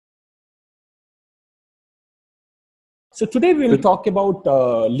So today we'll talk about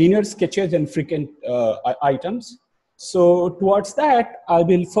linear sketches and frequent items. So towards that, I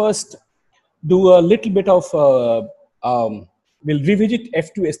will first do a little bit of, we'll revisit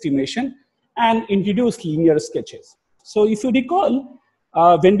F2 estimation and introduce linear sketches. So if you recall,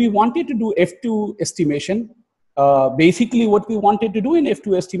 when we wanted to do F2 estimation, basically what we wanted to do in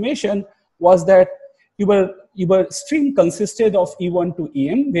F2 estimation was that your string consisted of E1 to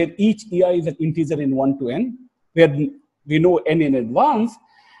En, where each EI is an integer in 1 to n, where we know n in advance.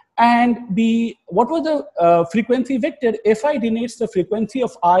 And what was the frequency vector? Fi denotes the frequency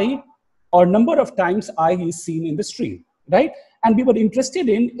of I, or number of times I is seen in the string, right? And we were interested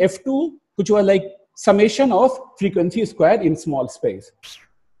in F2, which was like summation of frequency square in small space.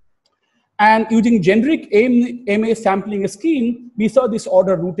 And using generic MA sampling scheme, we saw this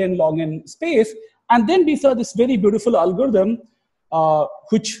order root n log n space. And then we saw this very beautiful algorithm,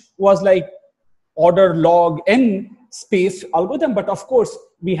 which was like order log n space algorithm. But of course,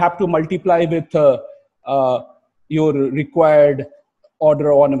 we have to multiply with your required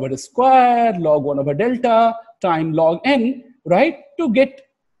order 1 over the square, log 1 over delta, time log n, right, to get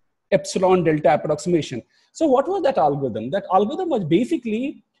epsilon delta approximation. So what was that algorithm? That algorithm was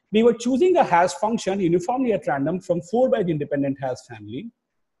basically, we were choosing a hash function uniformly at random from 4-byte independent hash family.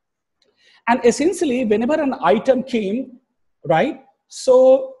 And essentially, whenever an item came, right,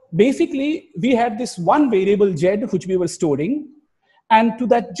 so basically, we had this one variable z, which we were storing. And to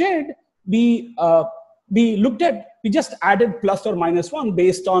that z, we just added plus or minus 1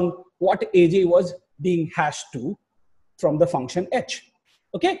 based on what aj was being hashed to from the function h.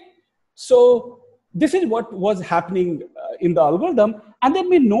 Okay? So this is what was happening in the algorithm. And then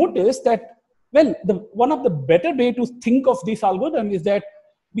we noticed that, well, one of the better way to think of this algorithm is that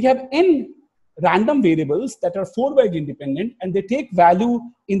we have n random variables that are 4-byte independent, and they take value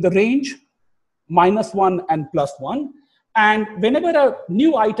in the range -1 and +1. And whenever a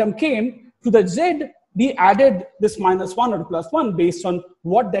new item came to the z, we added this -1 or +1 based on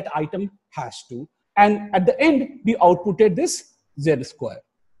what that item has to. And at the end, we outputted this z square.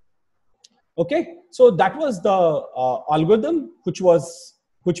 Okay, so that was the algorithm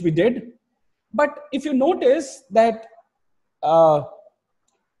which we did. But if you notice that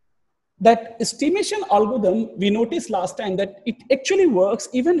that estimation algorithm, we noticed last time that it actually works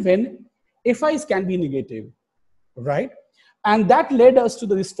even when FIs can be negative, right? And that led us to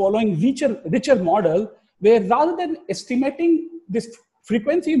this following richer model, where rather than estimating this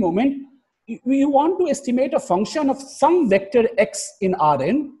frequency moment, we want to estimate a function of some vector x in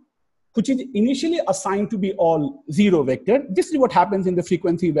Rn, which is initially assigned to be all 0 vector. This is what happens in the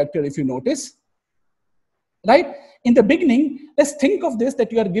frequency vector, if you notice, right? In the beginning, let's think of this,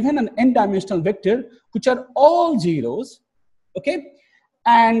 that you are given an n-dimensional vector, which are all zeros, okay?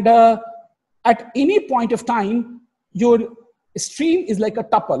 And at any point of time, your stream is like a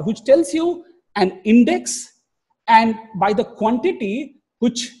tuple, which tells you an index and by the quantity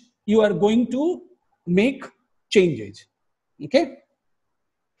which you are going to make changes, okay?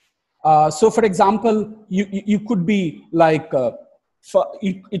 So for example, you could be like,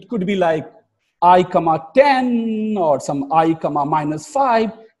 it could be like I comma 10 or some I comma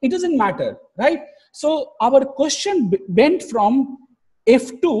 -5, it doesn't matter, right? So our question went from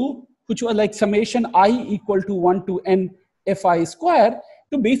F2, which was like summation I equal to 1 to n fi square,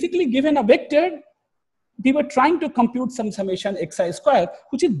 to basically given a vector, we were trying to compute some summation xi square,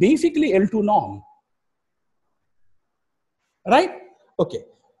 which is basically L2 norm, right? Okay,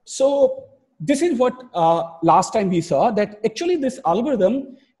 so this is what last time we saw, that actually this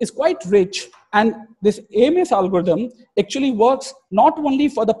algorithm is quite rich, and this AMS algorithm actually works not only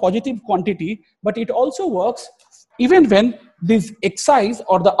for the positive quantity, but it also works even when these xi's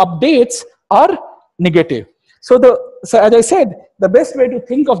or the updates are negative. So as I said, the best way to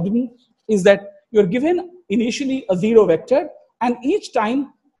think of them is that you're given initially a 0 vector, and each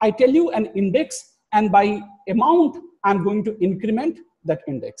time I tell you an index, and by amount, I'm going to increment that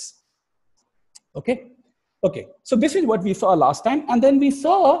index. Okay? Okay, so this is what we saw last time. And then we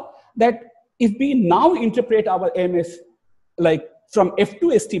saw that if we now interpret our AMS, like from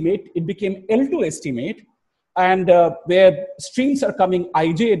F2 estimate, it became L2 estimate, and where streams are coming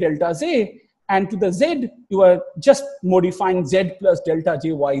ij delta z, and to the z, you are just modifying z plus delta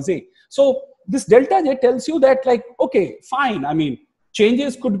j yz. So this delta j tells you that, like, okay, fine, I mean,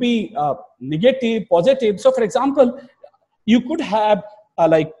 changes could be negative, positive. So for example, you could have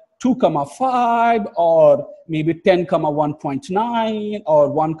like 2 comma 5, or maybe 10 comma 1.9, or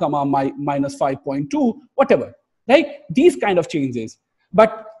 1 comma minus 5.2, whatever, right? These kind of changes.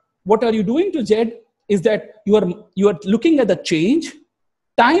 But what are you doing to Z is that you are looking at the change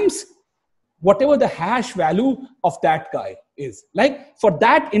times whatever the hash value of that guy is. Like for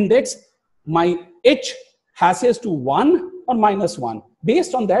that index, my H hashes to 1 or -1.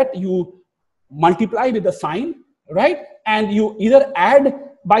 Based on that, you multiply with the sign, right? And you either add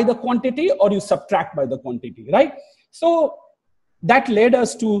by the quantity or you subtract by the quantity, right? So that led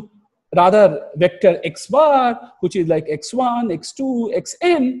us to rather vector x bar, which is like x1, x2,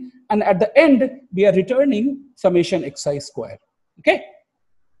 xn, and at the end, we are returning summation xi square, okay?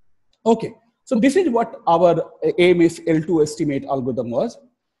 Okay, so this is what our AMS L2 estimate algorithm was.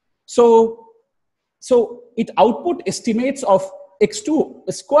 So it output estimates of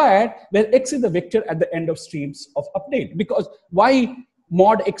x2 squared, where x is the vector at the end of streams of update. Because why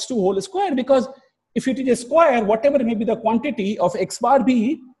mod x2 whole square? Because if it is a square, whatever may be the quantity of x bar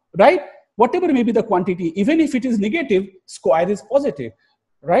b, right? Whatever may be the quantity, even if it is negative, square is positive,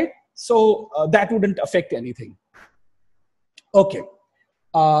 right? So that wouldn't affect anything. Okay.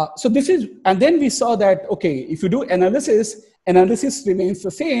 So this is, and then we saw that, okay, if you do analysis, analysis remains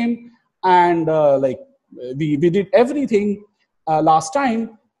the same. And like we did everything last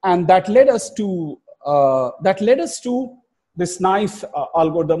time, and that led us to this nice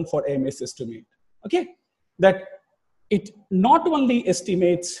algorithm for AMS estimate. Okay, that it not only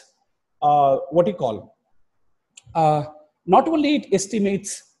estimates what you call not only it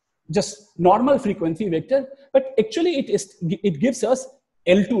estimates just normal frequency vector, but actually it gives us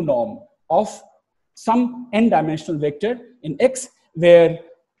L2 norm of some n-dimensional vector in X, where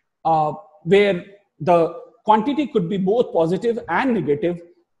the quantity could be both positive and negative,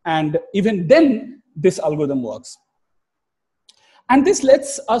 and even then this algorithm works. And this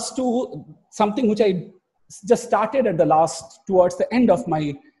leads us to something which I just started at towards the end of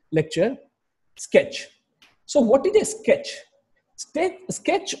my lecture, sketch. So what is a sketch?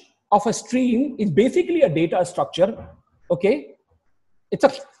 Sketch of a stream is basically a data structure, okay? It's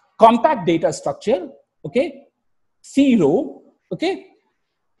a compact data structure, okay? Zero, okay?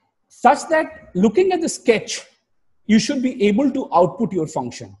 Such that looking at the sketch, you should be able to output your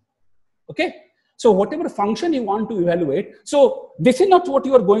function, okay? So whatever function you want to evaluate, so this is not what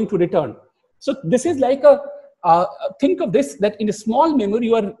you are going to return. So this is like think of this, that in a small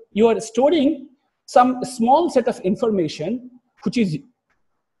memory, you are storing some small set of information which is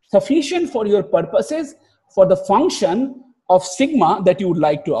sufficient for your purposes for the function of sigma that you would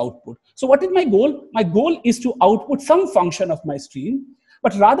like to output. So what is my goal? My goal is to output some function of my stream,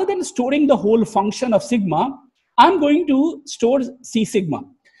 but rather than storing the whole function of sigma, I'm going to store C sigma.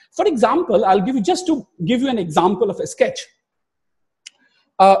 For example, I'll give you, just to give you an example of a sketch.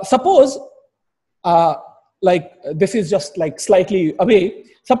 Suppose, like this is just like slightly away.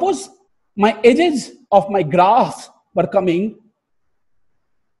 Suppose my edges of my graph were coming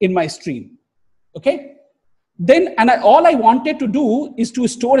in my stream, okay? Then, and all I wanted to do is to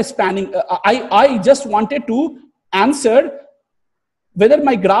store a spanning, I just wanted to answer whether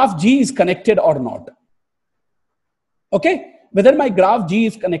my graph G is connected or not, okay? Whether my graph G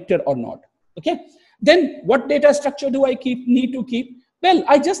is connected or not, okay? Then what data structure do I need to keep? Well,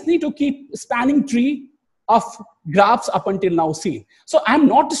 I just need to keep spanning tree of graphs up until now seen. So I'm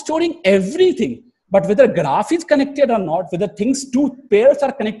not storing everything, but whether graph is connected or not, whether two pairs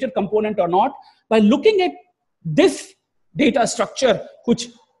are connected component or not, by looking at this data structure, which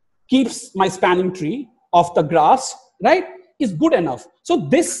keeps my spanning tree of the graphs, right, is good enough. So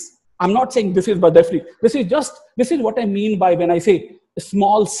this, I'm not saying this is, but definitely, this is what I mean by when I say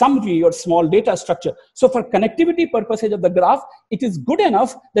small summary or small data structure. So for connectivity purposes of the graph, it is good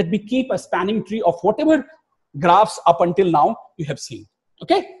enough that we keep a spanning tree of whatever graphs up until now you have seen,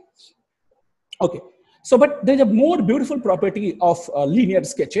 okay? Okay, so but there's a more beautiful property of linear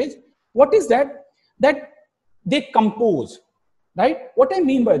sketches. What is that? That they compose, right? What I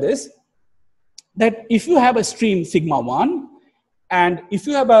mean by this, that if you have a stream sigma 1, and if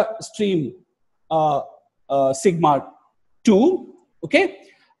you have a stream sigma 2, okay,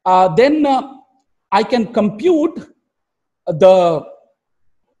 then I can compute the,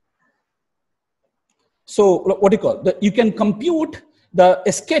 so what do you call, you can compute the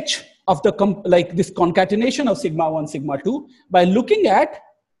sketch of the like this concatenation of sigma 1 sigma 2 by looking at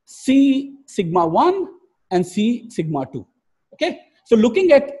C sigma 1 and C sigma 2, okay? So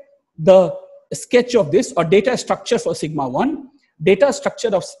looking at the sketch of this, or data structure for sigma 1, data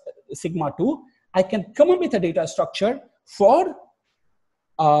structure of sigma 2, I can come up with a data structure for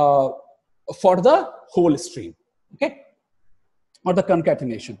the whole stream, okay, or the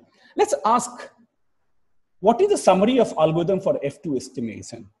concatenation. Let's ask, what is the summary of algorithm for F2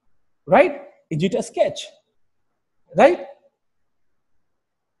 estimation, right? Is it a sketch, right?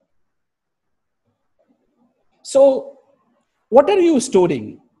 So what are you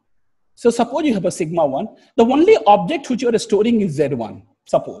storing? So suppose you have a sigma 1. The only object which you are storing is Z1,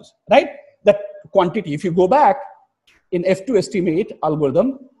 suppose, right? That quantity, if you go back in F2 estimate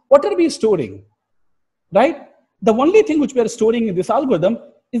algorithm, what are we storing, right? The only thing which we are storing in this algorithm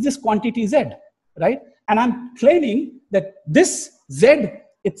is this quantity Z, right? And I'm claiming that this Z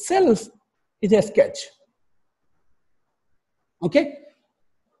itself is a sketch. Okay?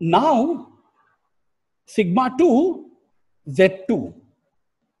 Now, sigma 2, Z2,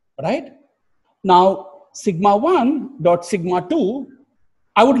 right? Now, sigma 1 dot sigma 2,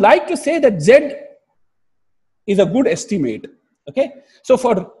 I would like to say that Z is a good estimate. Okay. So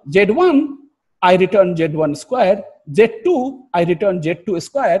for Z1, I return Z1 square. Z2, I return Z2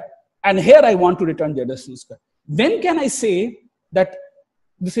 square. And here I want to return Z2 square. When can I say that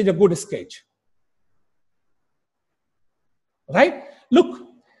this is a good sketch? Right? Look,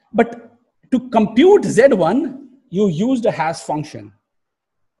 but to compute Z1, you use the hash function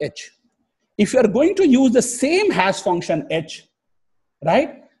H. If you are going to use the same hash function H,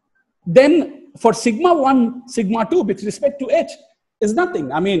 right, then for sigma 1, sigma 2 with respect to H is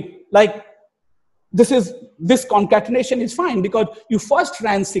nothing. I mean, like this concatenation is fine because you first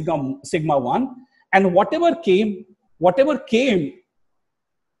ran sigma 1 and whatever came,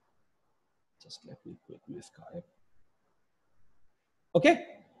 just let me quit my Skype. Okay,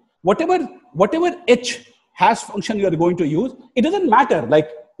 whatever H hash function you are going to use, it doesn't matter. Like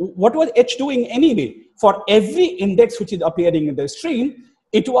what was H doing anyway? For every index which is appearing in the stream,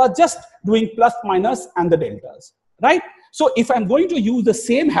 it was just doing plus, minus, and the deltas, right? So if I'm going to use the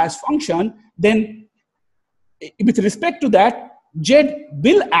same hash function, then with respect to that, Z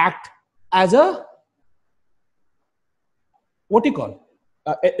will act as a, what do you call,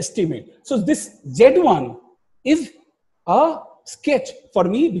 estimate. So this Z1 is a sketch for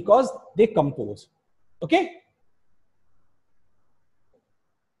me because they compose. Okay?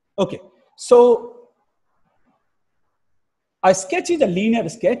 Okay. So a sketch is a linear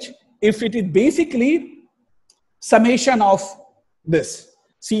sketch if it is basically summation of this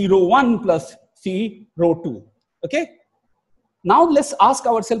C row 1 plus C row 2. Okay? Now let's ask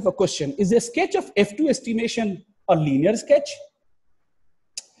ourselves a question. Is a sketch of F2 estimation a linear sketch?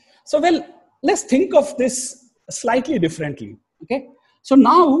 So, well, let's think of this slightly differently. Okay. So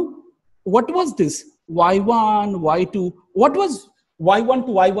now, what was this y1, y2? What was y1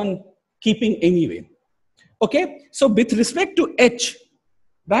 to y1 keeping anyway? Okay. So with respect to h,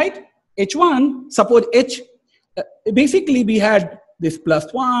 right? H1, suppose h, basically we had this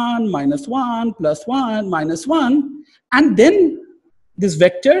plus 1, minus 1, plus 1, minus 1, and then this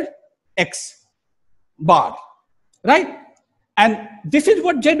vector x bar, right? And this is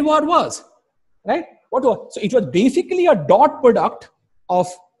what Z bar was, right? What was? So it was basically a dot product of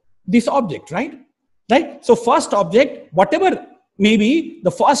this object, right? Right? So first object, whatever maybe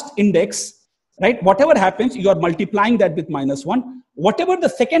the first index, right? Whatever happens, you are multiplying that with minus 1. Whatever the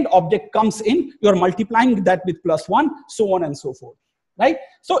second object comes in, you are multiplying that with plus 1, so on and so forth, right?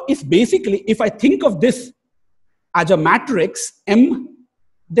 So it's basically, if I think of this as a matrix M,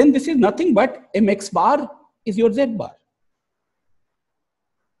 then this is nothing but mx bar is your Z bar.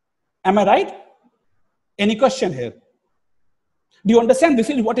 Am I right? Any question here? Do you understand?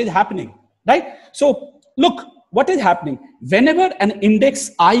 This is what is happening, right? So look, what is happening? Whenever an index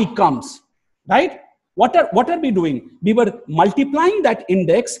I comes, right? What are we doing? We were multiplying that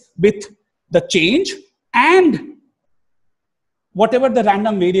index with the change and whatever the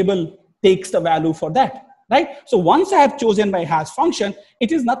random variable takes the value for that, right? So once I have chosen my hash function,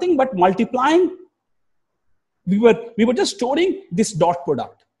 it is nothing but multiplying. We were just storing this dot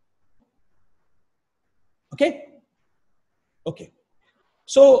product. Okay. Okay.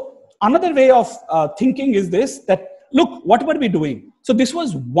 So another way of thinking is this, that look, what were we doing? So this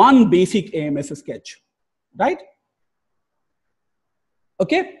was one basic AMS sketch, right?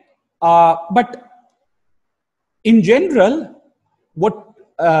 Okay. But in general,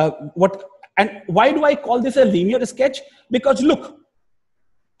 and why do I call this a linear sketch? Because look,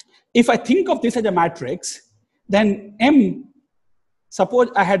 if I think of this as a matrix, then M, suppose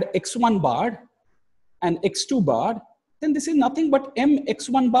I had x1 bar and x2 bar, then this is nothing but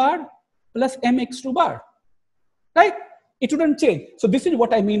mx1 bar plus mx2 bar, right? It wouldn't change. So this is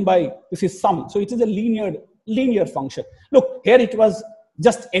what I mean by this is sum. So it is a linear function. Look, here it was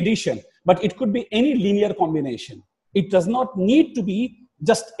just addition, but it could be any linear combination. It does not need to be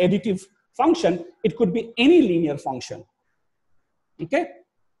just additive function. It could be any linear function. Okay?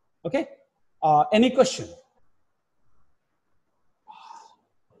 Okay? Any question?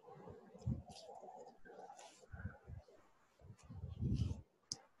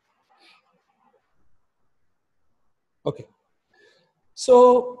 Okay.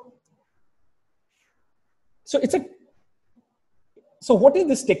 So So so what is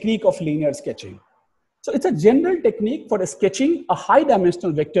this technique of linear sketching? So it's a general technique for sketching a high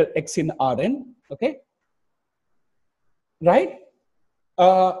dimensional vector X in Rn, okay? Right?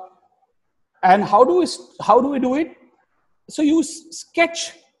 And how do we do it? So you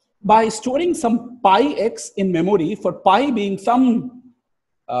sketch by storing some pi x in memory, for pi being some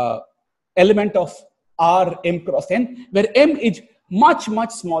element of R m cross n, where m is much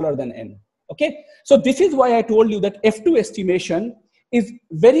smaller than n. Okay, so this is why I told you that F2 estimation is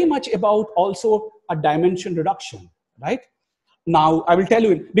very much about also a dimension reduction, right? Now I will tell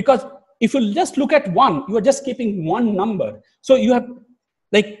you, because if you just look at one, you are just keeping one number. So you have,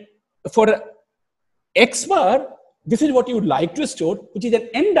 like, for x bar, this is what you would like to store, which is an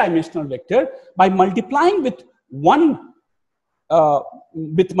n dimensional vector, by multiplying with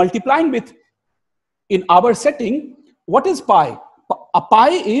in our setting, what is pi? A pi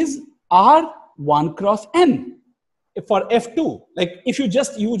is R1 cross n. For F2, like if you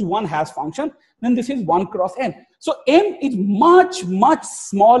just use one hash function, then this is 1 cross n. So n is much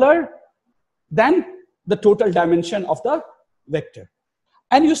smaller than the total dimension of the vector.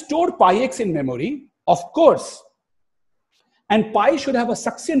 And you store pi x in memory, of course, and pi should have a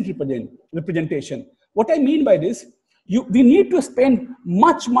succinct representation. What I mean by this, we need to spend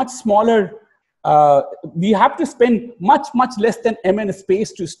much smaller, we have to spend much less than mn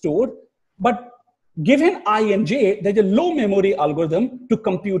space to store, but given I and j, there's a low memory algorithm to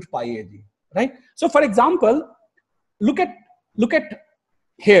compute pi ag, right? So for example, look at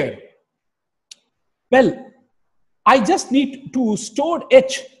here. Well, I just need to store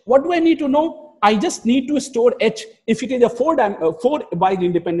h. What do I need to know? I just need to store h. If it is a 4 byte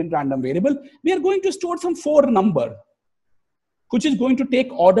independent random variable, we are going to store some 4 number, which is going to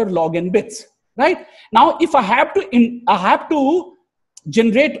take order log n bits, right? Now, if I have to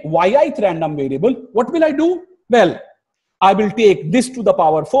generate yi'th random variable, what will I do? Well, I will take this to the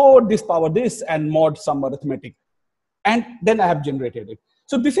power 4, this power this, and mod some arithmetic, and then I have generated it.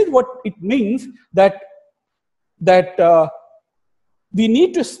 So this is what it means, that we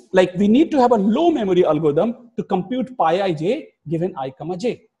need to have a low memory algorithm to compute pi ij given I comma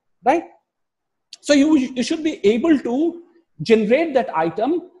j, right? So you should be able to generate that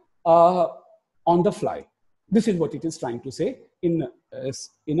item on the fly. This is what it is trying to say in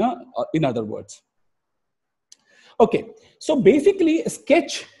other words. Okay, so basically,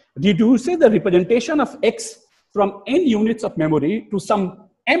 sketch reduces the representation of x from n units of memory to some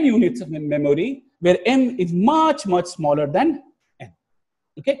m units of memory, where m is much smaller than n.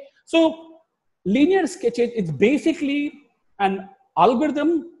 Okay, so linear sketches is basically an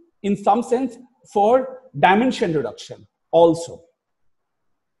algorithm in some sense for dimension reduction also.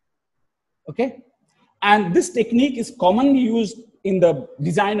 Okay, and this technique is commonly used in the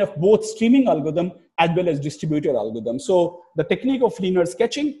design of both streaming algorithm as well as distributed algorithm. So the technique of linear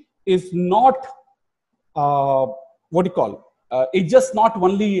sketching is not it's just not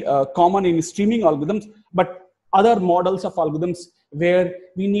only common in streaming algorithms, but other models of algorithms where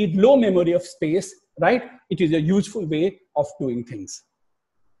we need low memory of space, right? It is a useful way of doing things,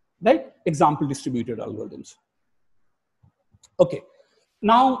 right? Example, distributed algorithms. Okay,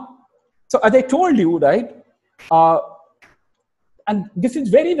 now, so as I told you, right, and this is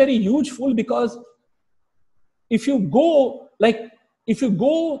very useful, because if you go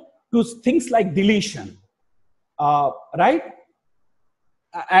to things like deletion, right,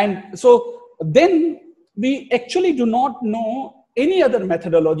 and so then we actually do not know any other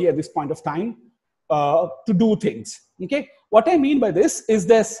methodology at this point of time to do things. Okay, what I mean by this is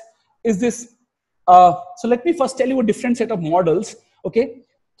this. So let me first tell you a different set of models. Okay,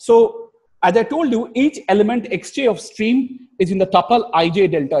 so as I told you, each element xj of stream is in the tuple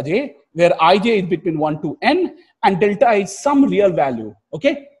ij delta j, where ij is between 1 to n, and delta is some real value.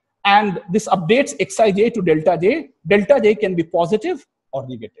 Okay, and this updates xij to delta j. Delta j can be positive or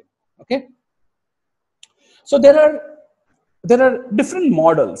negative. Okay, so there are different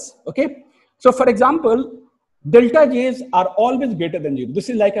models. Okay, so for example, delta j's are always greater than 0. This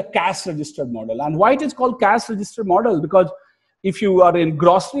is like a cash register model. And why it is called cash register model? Because if you are in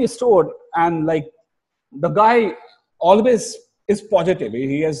grocery store and like the guy always is positive,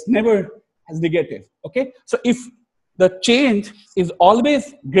 he has never has negative. Okay, so if the change is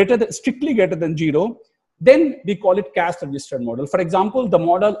always strictly greater than 0, then we call it cash register model. For example, the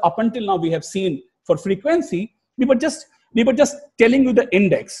model up until now we have seen for frequency, we were just telling you the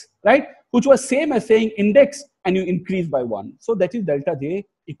index, right? Which was same as saying index and you increase by 1. So that is delta j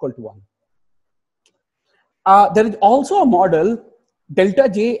equal to 1. There is also a model, delta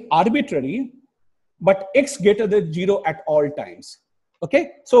j arbitrary, but x greater than 0 at all times.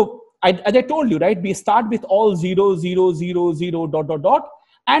 Okay, so as I told you, right, we start with all 0, 0, 0, 0, dot, dot, dot.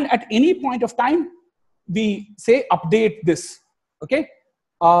 And at any point of time, we say update this, okay?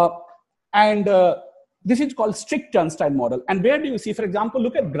 And this is called strict turnstile model. And where do you see, for example,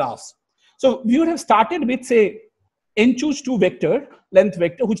 look at graphs. So we would have started with, say, n choose 2 vector, length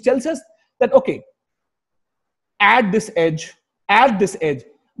vector, which tells us that, okay, add this edge, add this edge.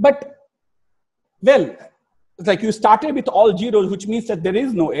 But, well, it's like you started with all zeros, which means that there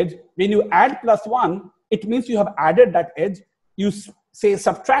is no edge. When you add +1, it means you have added that edge. You say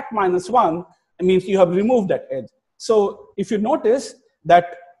subtract -1, it means you have removed that edge. So if you notice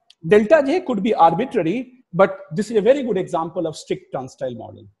that delta J could be arbitrary, but this is a very good example of strict turnstile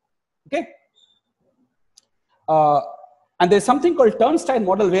model, okay? And there's something called turnstile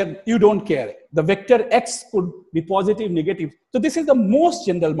model where you don't care. The vector X could be positive, negative. So this is the most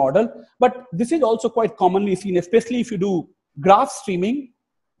general model, but this is also quite commonly seen, especially if you do graph streaming,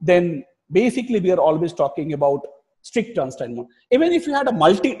 then basically we are always talking about strict turnstile model. Even if you had a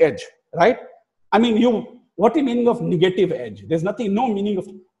multi-edge, right? I mean, what is the meaning of negative edge? There's nothing, no meaning of,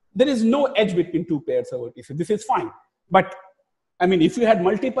 there is no edge between two pairs of vertices. This is fine. But I mean, if you had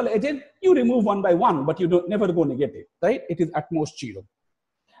multiple edges, you remove one by one, but you don't never go negative, right? It is at most 0.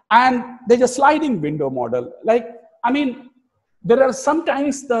 And there's a sliding window model. Like, I mean, there are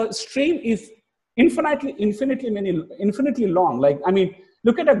sometimes the stream is infinitely long. Like, I mean,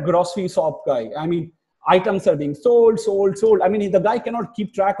 look at a grocery shop guy. I mean, items are being sold, sold, sold. I mean, the guy cannot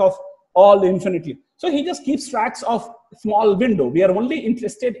keep track of all infinitely. So he just keeps tracks of small window. We are only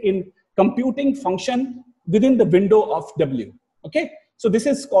interested in computing function within the window of W. Okay, so this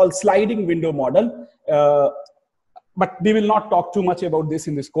is called sliding window model, but we will not talk too much about this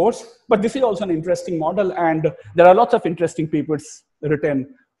in this course. But this is also an interesting model, and there are lots of interesting papers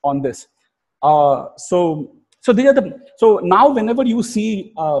written on this. So now whenever you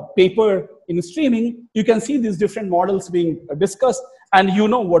see a paper in streaming, you can see these different models being discussed, and you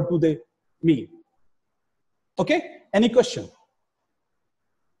know what do they mean. Okay, any question?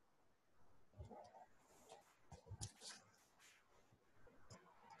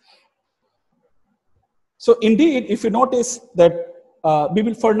 So indeed, if you notice that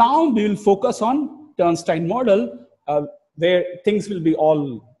for now, we will focus on turnstile model, where things will be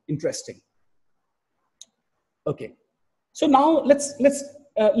all interesting. Okay, so now let's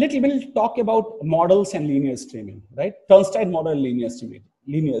little bit talk about models and linear streaming, right? Turnstile model, linear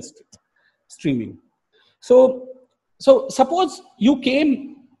streaming. So suppose you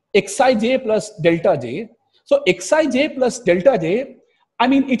came xij plus delta j. So xij plus delta j, I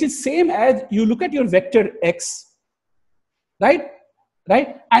mean, it is same as you look at your vector x, right?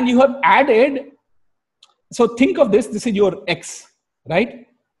 Right? And you have added, so think of this is your x, right?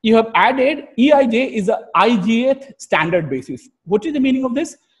 You have added Eij is a ijth standard basis. What is the meaning of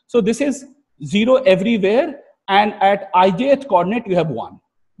this? So this is 0 everywhere, and at ijth coordinate you have 1,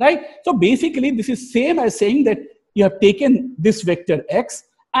 right? So basically this is same as saying that you have taken this vector x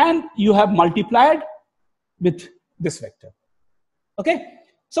and you have multiplied with this vector. Okay,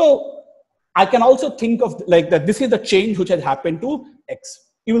 so I can also think of like that this is the change which has happened to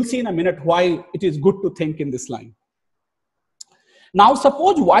x. You will see in a minute why it is good to think in this line. Now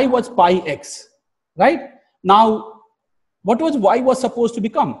suppose y was pi x, right? Now what was y was supposed to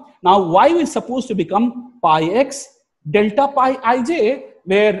become? Now y is supposed to become pi x delta pi ij,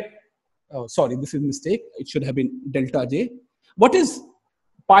 where, oh sorry, this is a mistake, it should have been delta j. What is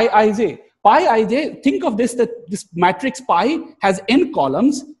pi ij? Pi ij, think of this, that this matrix pi has n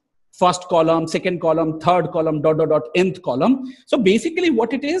columns, first column, second column, third column, dot, dot, dot, nth column. So basically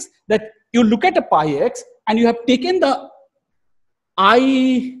what it is that you look at a pi x and you have taken the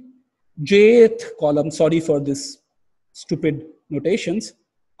ijth column, sorry for this stupid notations,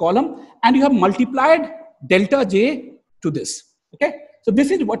 column, and you have multiplied delta j to this. Okay, so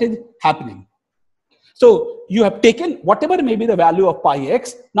this is what is happening. So you have taken whatever may be the value of pi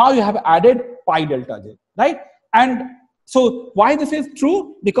x, now you have added pi delta j, right? And so why this is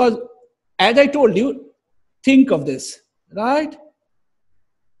true? Because as I told you, think of this, right?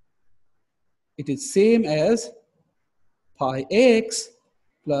 It is same as pi x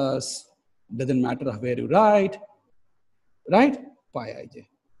plus, doesn't matter where you write, right? Pi ij,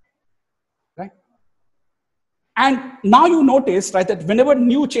 right? And now you notice, right, that whenever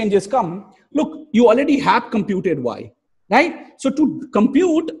new changes come, look, you already have computed y, right? So to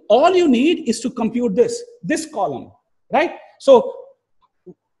compute, all you need is to compute this column, right? So,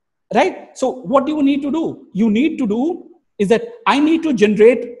 right? So what do you need to do? You need to do is that I need to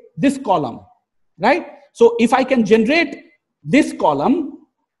generate this column, right? So if I can generate this column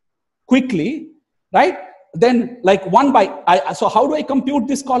quickly, right, then like one by, so how do I compute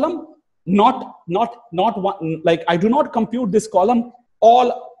this column? Not one, like I do not compute this column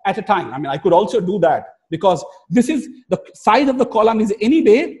all at a time. I mean, I could also do that because this is the size of the column is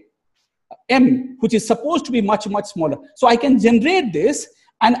anyway m, which is supposed to be much, much smaller. So I can generate this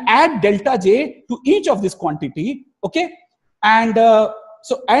and add delta j to each of this quantity, okay? And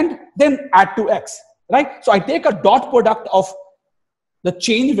and then add to x, right? So I take a dot product of the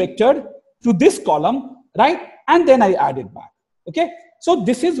change vector to this column, right? And then I add it back, okay? So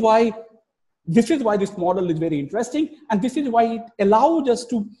this is why this model is very interesting, and this is why it allows us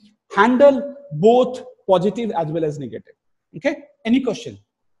to handle both positive as well as negative, okay? Any question?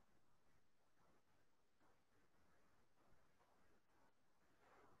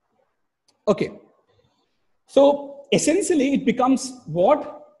 Okay, so essentially it becomes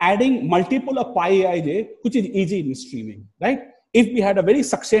what? Adding multiple of pi ij, which is easy in streaming, right? If we had a very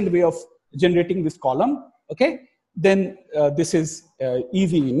succinct way of generating this column, okay, then this is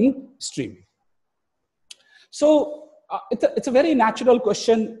easy in streaming. So it's a very natural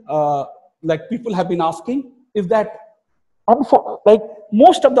question, like people have been asking, is that like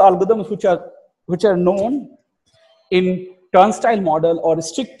most of the algorithms which are known in turnstile model or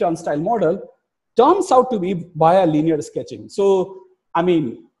strict turnstile model turns out to be via linear sketching. So, I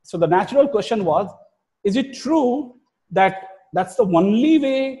mean, so the natural question was, is it true that that's the only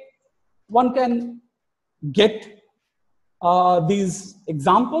way one can get these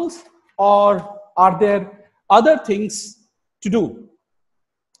examples, or are there other things to do?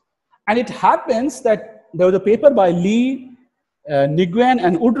 And it happens that there was a paper by Lee, Nguyen,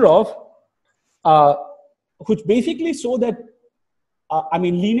 and Woodruff, which basically show that I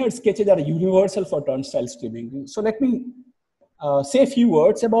mean, linear sketches are universal for turnstile streaming. So let me say a few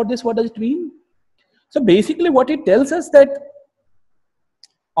words about this. What does it mean? So basically what it tells us that,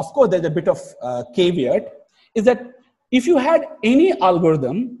 of course, there's a bit of caveat, is that if you had any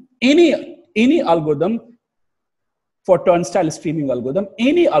algorithm, any algorithm for turnstile streaming algorithm,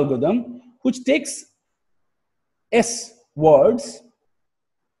 any algorithm which takes S words,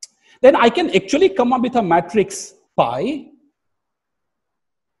 then I can actually come up with a matrix pi,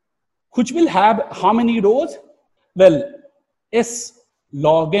 which will have how many rows? Well, S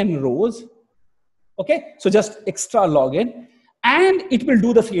log n rows, okay? So just extra log n, and it will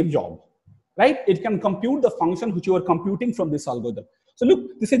do the same job, right? It can compute the function which you are computing from this algorithm. So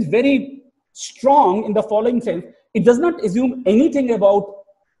look, this is very strong in the following sense. It does not assume anything about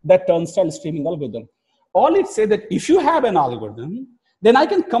that turnstile streaming algorithm. All it says that if you have an algorithm, then I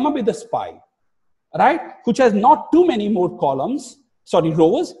can come up with a spy, right? Which has not too many more columns, sorry,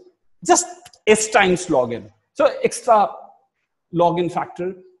 rows, just S times log n. So extra log n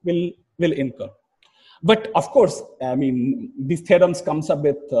factor will incur. But of course, I mean, these theorems comes up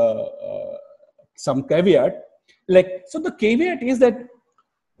with some caveat. Like, so the caveat is that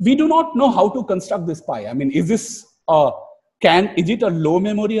we do not know how to construct this pi. I mean, is this is it a low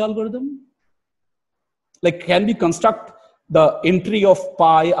memory algorithm? Like, can we construct the entry of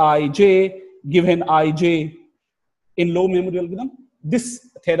pi ij given ij in low memory algorithm? This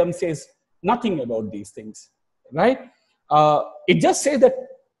theorem says nothing about these things, right? It just says that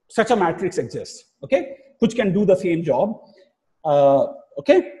such a matrix exists, okay, which can do the same job,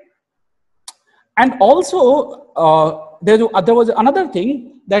 okay. And also, there was another thing,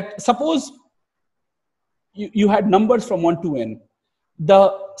 that suppose you had numbers from 1 to n.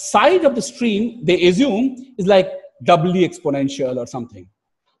 The size of the stream, they assume, is like doubly exponential or something,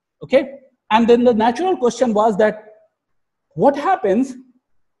 okay? And then the natural question was that what happens,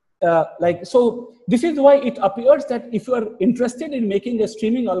 like, so this is why it appears that if you are interested in making a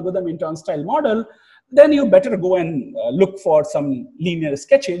streaming algorithm in turnstile model, then you better go and look for some linear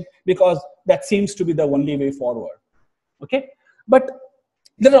sketching, because that seems to be the only way forward, okay? But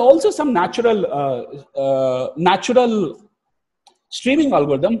there are also some natural streaming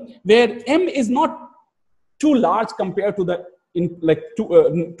algorithm where m is not too large compared to the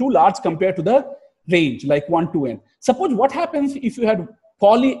too large compared to the range, like 1 to n. Suppose what happens if you had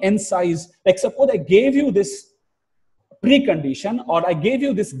poly n size, like suppose I gave you this precondition, or I gave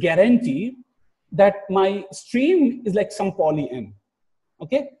you this guarantee that my stream is like some poly n,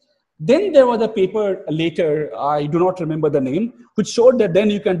 okay? Then there was a paper later, I do not remember the name, which showed that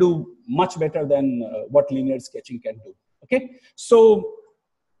then you can do much better than what linear sketching can do, okay? So,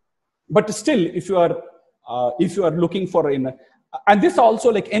 but still, if you are looking for and this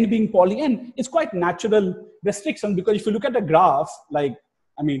also, like n being poly n, is quite natural restriction, because if you look at a graph, like,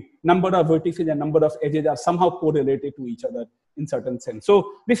 I mean, number of vertices and number of edges are somehow correlated to each other in certain sense.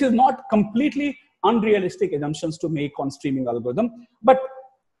 So this is not completely unrealistic assumptions to make on streaming algorithm, but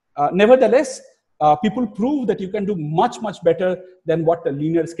nevertheless, people prove that you can do much better than what the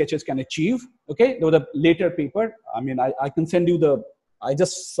linear sketches can achieve. Okay, there was a later paper. I mean, I can send you the, I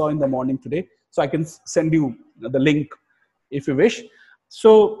just saw in the morning today, so I can send you the link if you wish.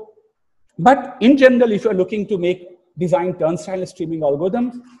 So, but in general, if you're looking to design turnstile streaming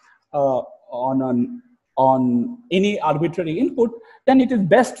algorithms on any arbitrary input, then it is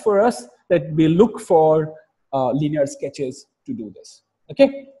best for us that we look for linear sketches to do this.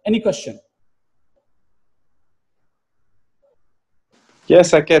 Okay, any question?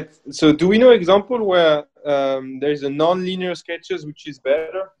 Yes, I get. So do we know example where there is a non-linear sketches which is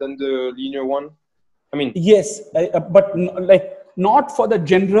better than the linear one? I mean, yes, but like not for the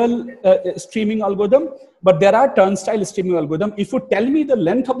general streaming algorithm, but there are turnstile streaming algorithm. If you tell me the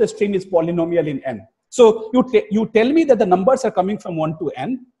length of the stream is polynomial in n, so you tell me that the numbers are coming from 1 to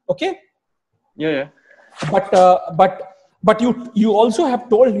n, okay? Yeah. But you also have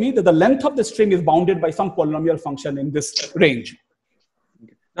told me that the length of the stream is bounded by some polynomial function in this range.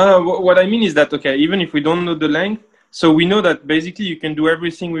 No, what I mean is that, okay, even if we don't know the length, so we know that basically you can do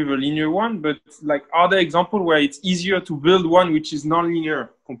everything with a linear one, but like, are there examples where it's easier to build one which is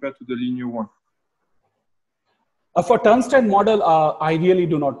non-linear compared to the linear one? For turnstile model, I really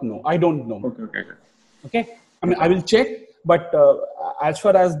do not know. I don't know. Okay. I mean, I will check, but as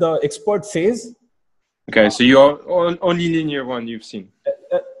far as the expert says. Okay, so you're only linear one you've seen.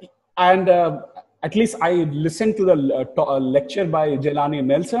 And at least I listened to the lecture by Jelani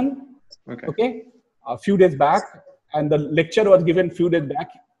Nelson. Okay, a few days back, and the lecture was given a few days back,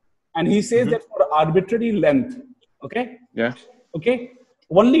 and he says that for arbitrary length, okay,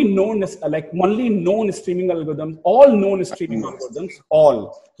 only known streaming algorithms, all known streaming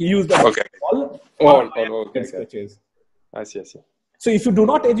algorithms, he used the all sketches. I see. So if you do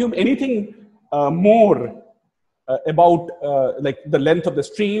not assume anything more about like the length of the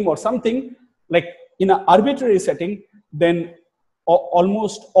stream or something, like in an arbitrary setting, then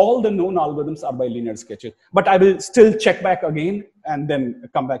almost all the known algorithms are by linear sketches. But I will still check back again and then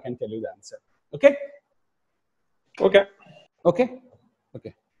come back and tell you the answer. Okay?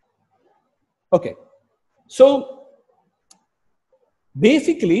 Okay. So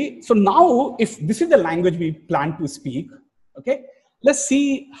basically, so now if this is the language we plan to speak, okay, let's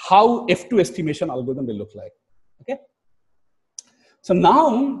see how F2 estimation algorithm will look like. Okay. So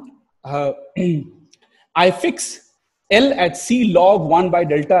now I fix L at C log 1 by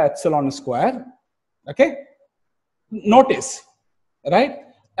delta epsilon square. Okay. Notice, right?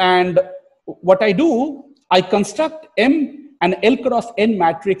 And what I do, I construct M and L cross N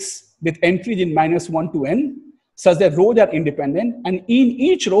matrix with entries in -1 to n, such that rows are independent, and in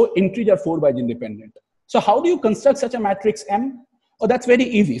each row, entries are 4 by independent. So how do you construct such a matrix M? Oh, that's very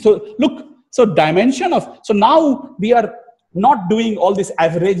easy. So look, so dimension of, so now we are not doing all this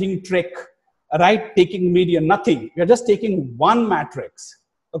averaging trick, right? Taking median, nothing. We are just taking one matrix,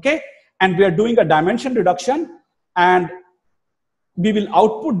 okay? And we are doing a dimension reduction, and we will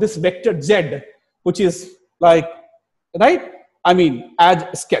output this vector Z, which is like, right? I mean, as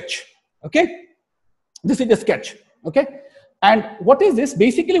a sketch, okay? This is a sketch, okay? And what is this?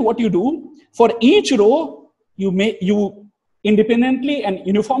 Basically what you do, for each row, you independently and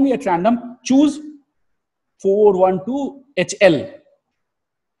uniformly at random choose 4, 1, 2, HL.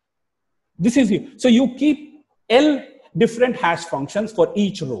 This is you. So you keep L different hash functions for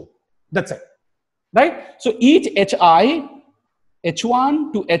each row. That's it, right? So each HI,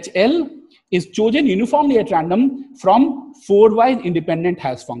 H1 to HL is chosen uniformly at random from 4-wise independent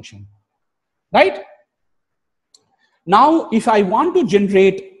hash function, right? Now, if I want to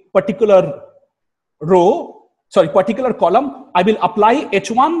generate particular particular column, I will apply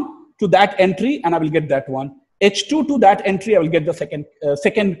H1 to that entry and I will get that one. H2 to that entry, I will get the second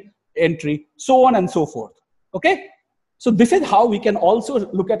entry, so on and so forth. Okay. So this is how we can also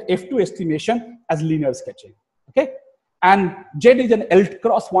look at F2 estimation as linear sketching. Okay. And Z is an L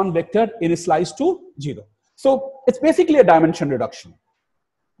cross 1 vector initialized to 0. So it's basically a dimension reduction.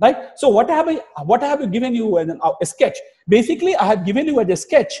 Right? So what have I given you as a sketch? Basically, I have given you as a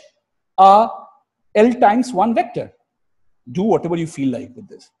sketch L times 1 vector. Do whatever you feel like with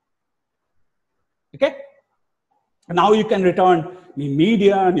this. Okay? Now you can return me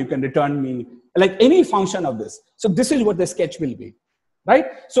median, you can return me like any function of this. So this is what the sketch will be. Right?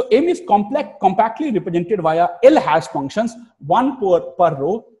 So M is compactly represented via L hash functions, one per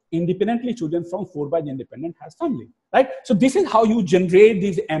row, independently chosen from 4 by the independent hash family, right? So this is how you generate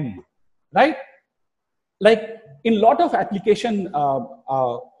these M, right? Like in lot of application,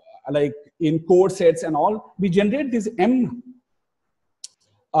 like in core sets and all, we generate these M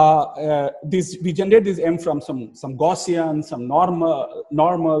we generate this M from some Gaussian, some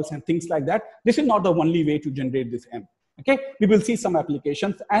normals and things like that. This is not the only way to generate this M. Okay, we will see some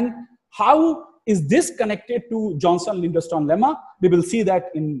applications. And how is this connected to Johnson-Linderstone lemma? We will see that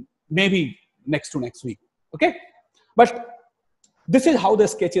in maybe next week. Okay, but this is how the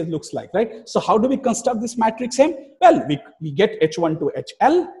sketches looks like, right? So how do we construct this matrix M? Well, we get H1 to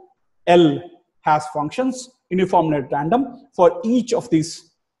HL. L has functions uniformly at random for each of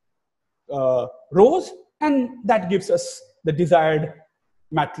these rows, and that gives us the desired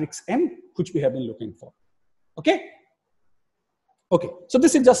matrix M, which we have been looking for. Okay? Okay, so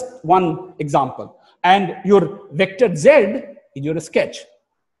this is just one example. And your vector Z is your sketch.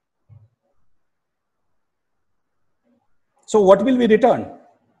 So what will we return?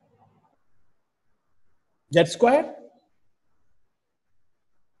 Z square?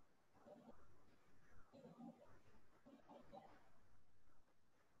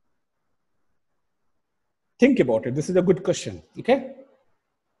 Think about it. This is a good question. Okay.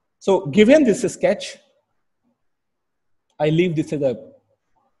 So given this sketch, I leave this as a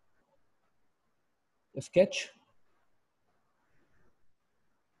sketch.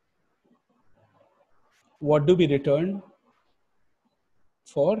 What do we return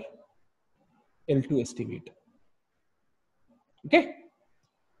for L2 estimate? Okay.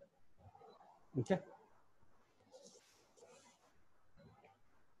 Okay.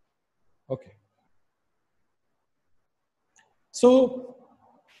 Okay. So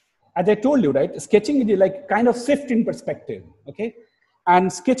as I told you, right, sketching is like kind of shift in perspective. Okay.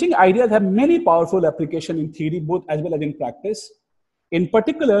 And sketching ideas have many powerful applications in theory, both as well as in practice. In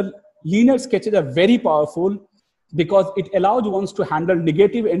particular, linear sketches are very powerful because it allows one to handle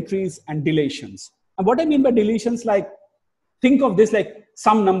negative entries and deletions. And what I mean by deletions, like think of this like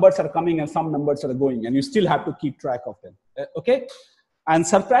some numbers are coming and some numbers are going, and you still have to keep track of them. Okay. And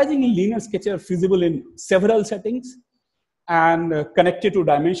surprisingly, linear sketches are feasible in several settings and connected to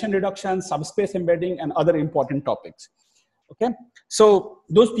dimension reduction, subspace embedding, and other important topics. Okay, so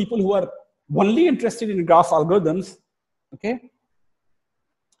those people who are only interested in graph algorithms, okay,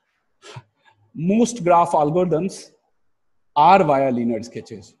 most graph algorithms are via linear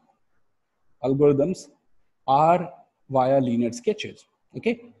sketches. Algorithms are via linear sketches.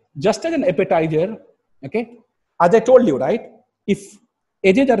 Okay, just as an appetizer. Okay, as I told you, right? If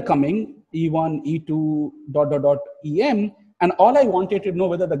edges are coming, E1, E2, dot, dot, dot, EM, and all I wanted to know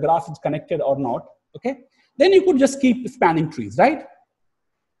whether the graph is connected or not, okay? Then you could just keep spanning trees, right?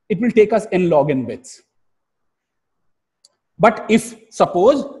 It will take us n log n bits. But if,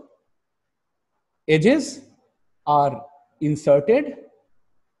 suppose, edges are inserted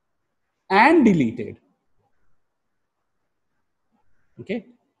and deleted, okay?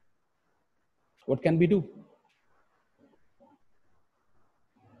 What can we do?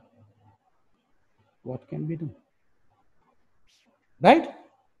 What can we do? Right?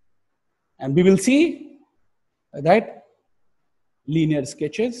 And we will see that linear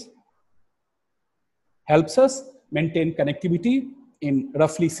sketches helps us maintain connectivity in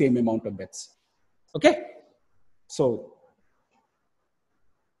roughly same amount of bits. Okay? So,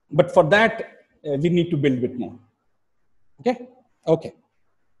 but for that, we need to build a bit more. Okay? Okay.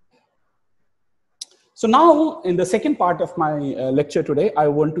 So now, in the second part of my lecture today, I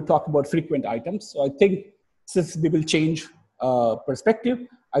want to talk about frequent items. So I think since we will change perspective,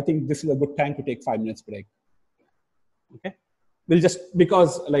 I think this is a good time to take 5 minutes break. Okay, we'll just,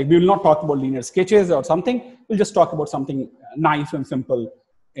 because like we will not talk about linear sketches or something, we'll just talk about something nice and simple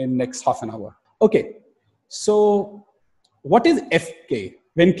in next half an hour. Okay, so what is Fk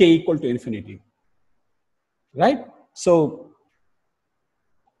when k equal to infinity? Right? So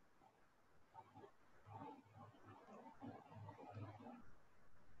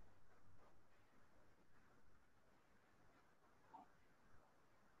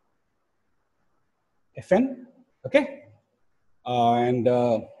Fn, okay?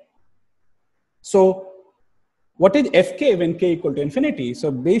 So what is Fk when k equal to infinity?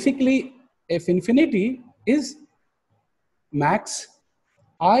 So basically, F infinity is max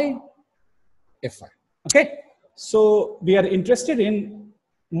I Fi. Okay, so we are interested in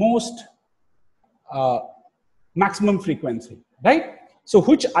most maximum frequency, right? So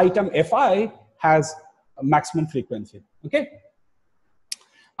which item Fi has a maximum frequency? Okay.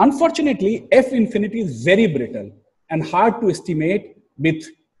 Unfortunately, F infinity is very brittle and hard to estimate with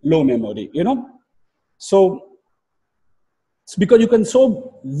low memory, you know. So it's because you can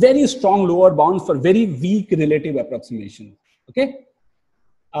show very strong lower bounds for very weak relative approximation. Okay.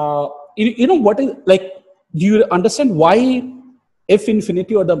 You know what is like, do you understand why F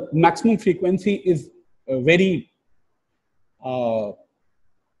infinity or the maximum frequency is very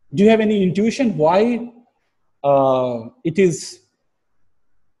Do you have any intuition why it is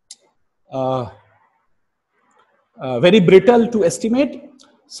uh, very brittle to estimate?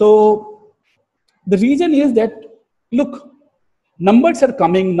 So the reason is that, look, numbers are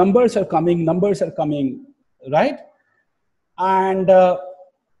coming, numbers are coming, numbers are coming, right? And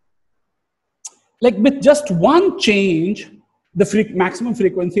like with just one change, the maximum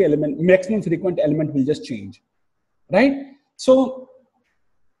frequency element, maximum frequent element will just change, right? So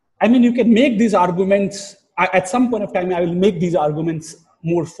I mean, you can make these arguments. At some point of time, I will make these arguments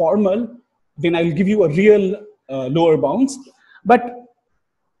more formal. Then I will give you a real lower bounds. But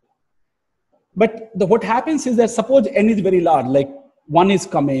what happens is that suppose n is very large, like 1 is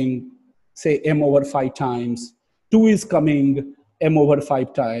coming, say m over 5 times, 2 is coming, m over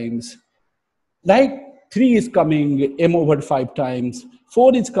 5 times, like 3 is coming m over 5 times,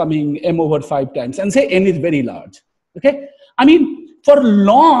 4 is coming m over 5 times, and say n is very large. Okay, I mean, for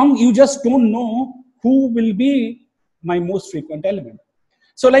long you just don't know who will be my most frequent element.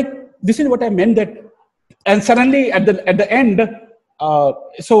 So like, this is what I meant, that and suddenly at the end,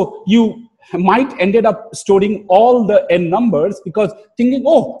 so you might ended up storing all the n numbers, because thinking,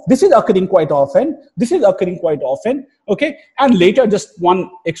 oh, this is occurring quite often, this is occurring quite often, okay, and later just one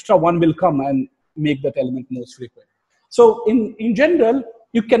extra one will come and make that element most frequent. So in general,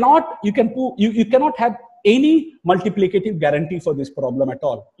 you cannot have any multiplicative guarantee for this problem at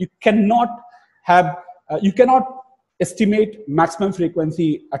all. You cannot have you cannot estimate maximum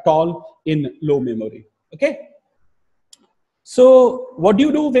frequency at all in low memory. Okay. So what do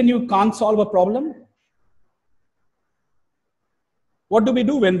you do when you can't solve a problem? What do we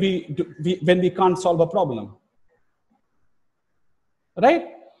do when when we can't solve a problem? Right?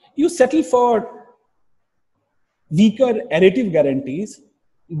 You settle for weaker additive guarantees.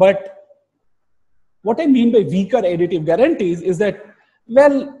 But what I mean by weaker additive guarantees is that,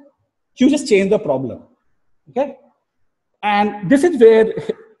 well, you just change the problem. Okay. And this is where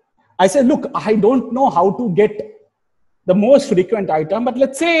I say, look, I don't know how to get the most frequent item, but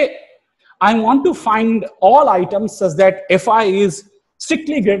let's say I want to find all items such that Fi is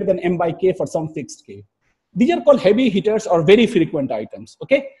strictly greater than m by k for some fixed k. These are called heavy hitters or very frequent items.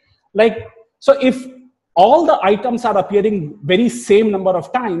 Okay, like, so if all the items are appearing very same number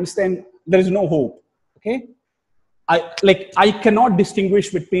of times, then there is no hope. Okay, I cannot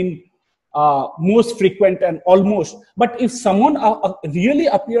distinguish between most frequent and almost. But if someone really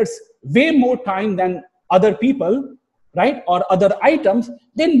appears way more time than other people, right, or other items,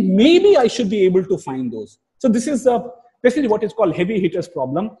 then maybe I should be able to find those. So this is what is called heavy hitters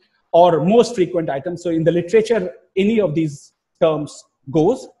problem, or most frequent items. So in the literature, any of these terms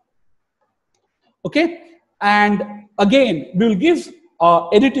goes. Okay, and again, we will give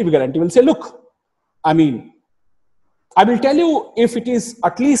additive guarantee. We'll say, look, I mean, I will tell you if it is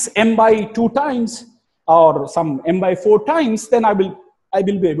at least m by 2 times or some m by 4 times, then I will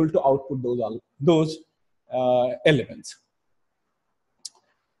be able to output those elements.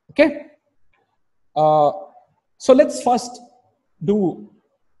 Okay. So let's first do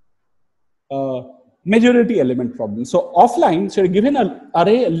majority element problem. So offline, so you're given an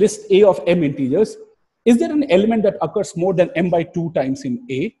array, a list A of m integers. Is there an element that occurs more than m by 2 times in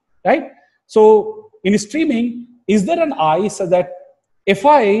A, right? So in streaming, is there an I so that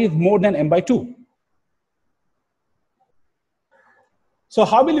Fi is more than m by 2? So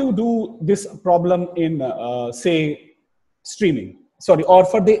how will you do this problem in, say, streaming? Sorry, or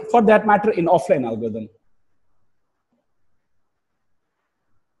for that matter, in offline algorithm?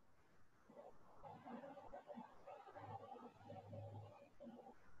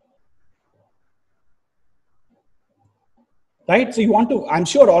 Right? So you want to, I'm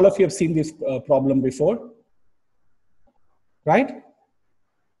sure all of you have seen this problem before, right?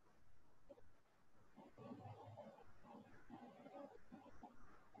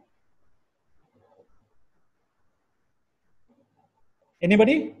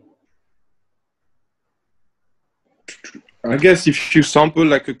 Anybody? I guess if you sample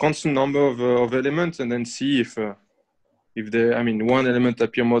like a constant number of elements and then see if they, I mean, one element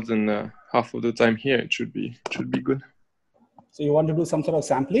appear more than half of the time here, it should be good. So you want to do some sort of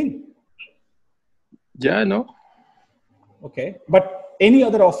sampling? Yeah, I know. Okay, but any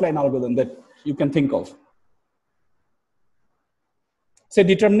other offline algorithm that you can think of? Say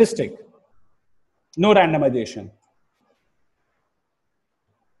deterministic, no randomization.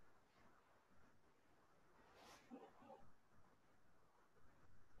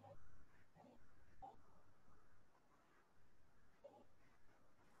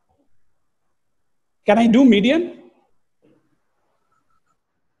 Can I do median?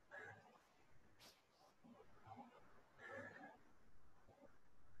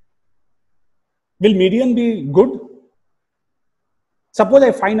 Will median be good? Suppose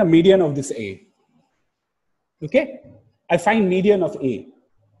I find a median of this A. Okay, I find median of A.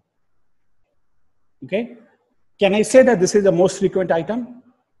 Okay, can I say that this is the most frequent item?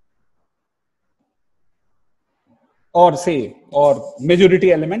 Or say, or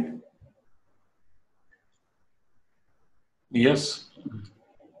majority element? Yes.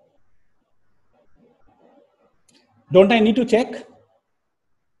 Don't I need to check?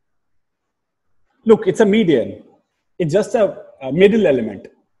 Look, it's a median. It's just a middle element.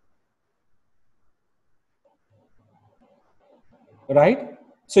 Right?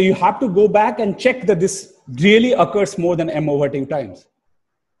 So you have to go back and check that this really occurs more than m over 2 times.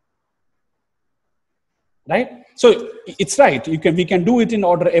 Right? So it's right. We can do it in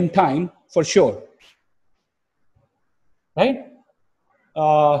order m time for sure. Right?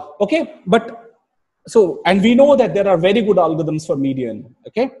 Okay, but so, and we know that there are very good algorithms for median.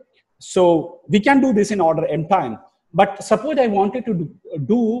 Okay, so we can do this in order m time. But suppose I wanted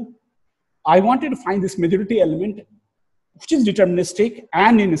to I wanted to find this majority element which is deterministic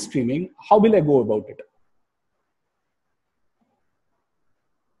and in streaming. How will I go about it?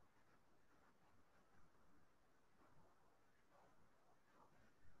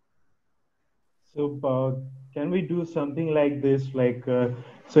 So can we do something like this? Like,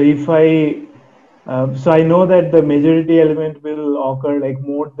 so if so I know that the majority element will occur like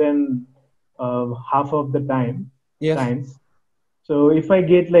more than half of the Yes. times. So if I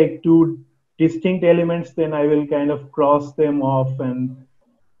get like two distinct elements, then I will kind of cross them off, and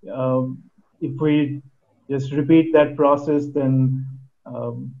if we just repeat that process, then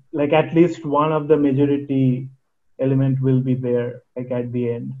like at least one of the majority element will be there, like at the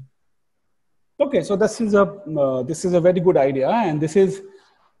end. Okay, so this is a very good idea, and this is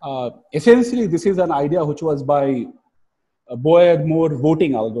essentially this is an idea which was by Boyer-Moore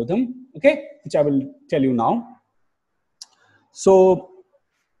voting algorithm. Okay, which I will tell you now. So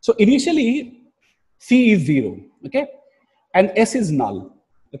initially C is 0. Okay, and S is null.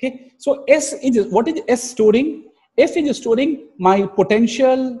 Okay, so S is what is S storing? S is storing my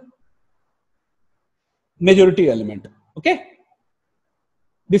potential majority element. Okay,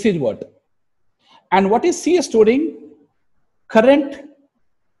 this is what. And what is C storing? Current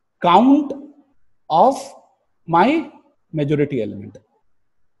count of my majority element.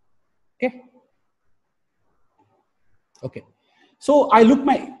 Okay. Okay. So I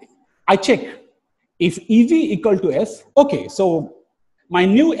check if EV equal to S. Okay. So my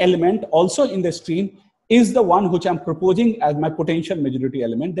new element also in the stream is the one which I'm proposing as my potential majority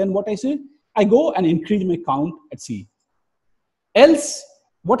element. Then what I say, I go and increase my count at C. Else,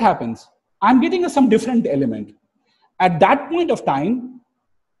 what happens? I'm getting some different element. At that point of time,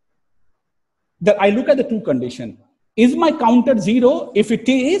 that I look at the two conditions. Is my count at 0? If it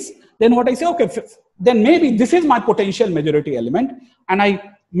is, then what I say, okay, then maybe this is my potential majority element, and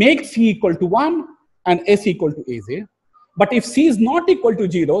I make C equal to 1 and S equal to AZ. But if C is not equal to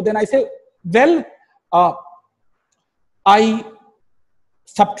 0, then I say, well, I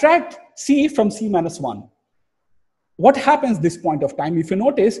subtract C from C minus 1. What happens this point of time? If you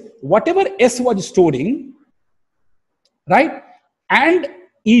notice, whatever S was storing, right, and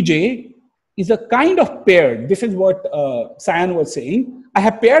EJ is a kind of paired. This is what Cyan was saying. I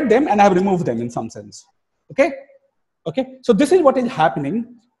have paired them and I have removed them in some sense. Okay? Okay? So this is what is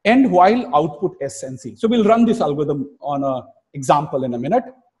happening and while output S and C. So we'll run this algorithm on an example in a minute.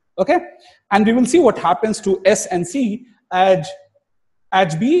 Okay? And we will see what happens to S and C as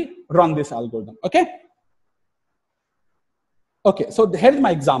we run this algorithm. Okay? Okay, so here's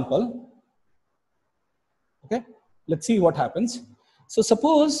my example. Okay? Let's see what happens. So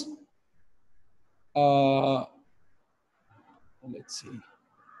suppose let's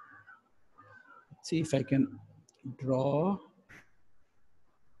see if I can draw.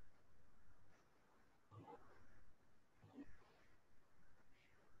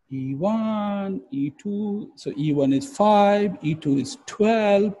 E1, E2, so E1 is 5, E2 is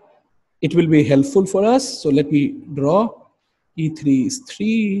 12. It will be helpful for us. So let me draw. E3 is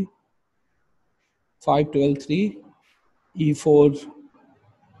 3, 5, 12, 3. E4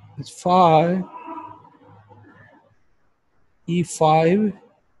 is 5. E5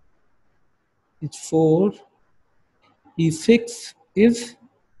 is 4. E6 is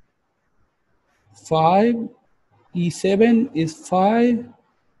 5. E7 is 5.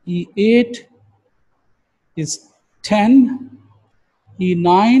 E8 is 10.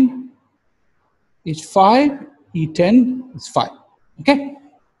 E9 is 5. E10 is 5. Okay?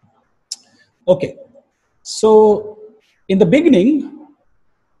 Okay. So in the beginning,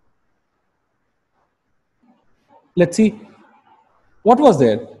 let's see, what was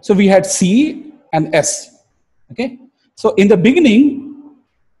there? So we had C and S. Okay. So in the beginning,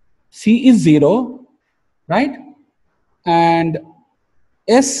 C is 0, right? And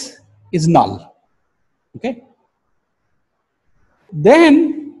S is null. Okay.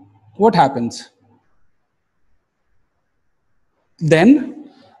 Then what happens? Then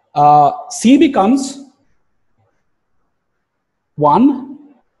C becomes 1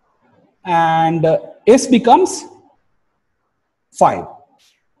 and S becomes 5.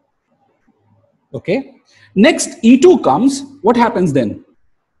 Okay. Next E2 comes. What happens then?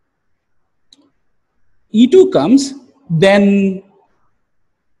 E2 comes, then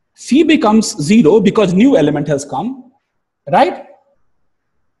C becomes 0 because new element has come, right?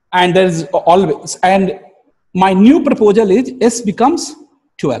 And there is always, and my new proposal is S becomes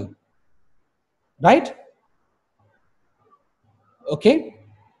 12, right? Okay.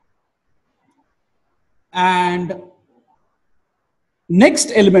 And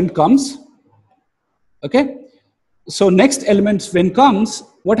next element comes, okay? So next element when comes,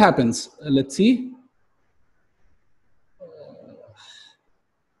 what happens? Let's see.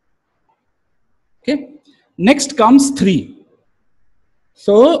 Okay. Next comes 3.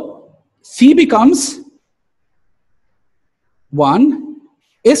 So C becomes 1,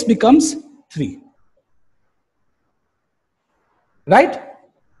 S becomes 3, right?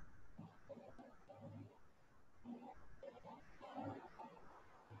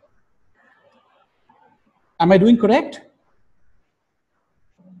 Am I doing correct?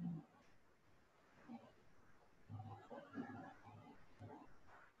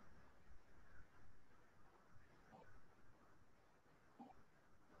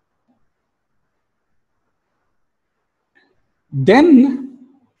 Then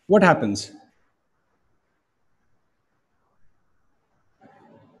what happens?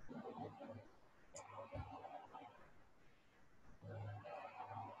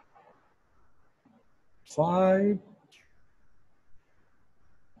 Five.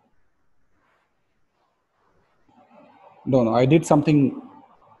 No, I did something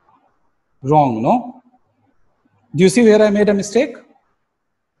wrong, no? Do you see where I made a mistake?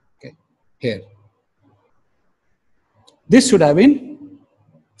 Okay, here. This should have been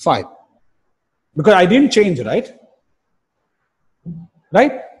 5. Because I didn't change, right?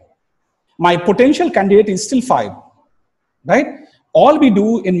 Right? My potential candidate is still 5, right? All we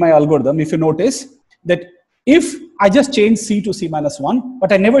do in my algorithm, if you notice, that if I just change C to C minus 1,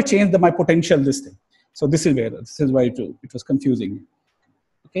 but I never change my potential this thing. So this is why it was confusing.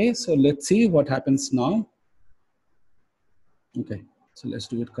 Okay, so let's see what happens now. Okay, so let's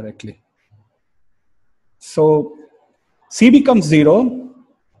do it correctly. So C becomes 0,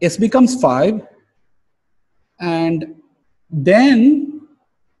 S becomes 5, and then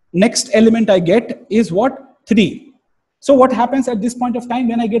next element I get is what? 3. So what happens at this point of time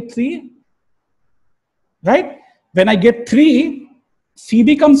when I get 3? Right? When I get 3, C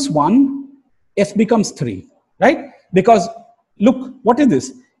becomes 1, S becomes 3, right? Because look, what is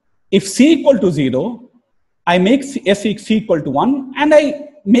this? If C equal to 0, I make S equal to 1, and I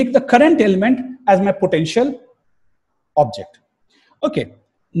make the current element as my potential object. Okay,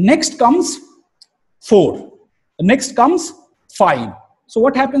 next comes 4. Next comes 5. So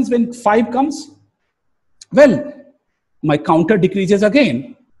what happens when 5 comes? Well, my counter decreases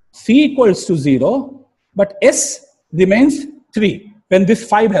again. C equals to 0, but S remains 3 when this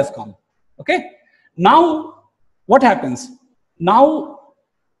 5 has come. Okay. Now, what happens? Now,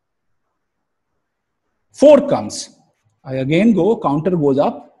 4 comes. I again go, counter goes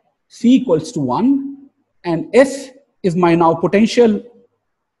up, C equals to 1, and S is my now potential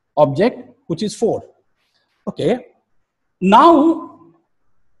object, which is 4. Okay. Now,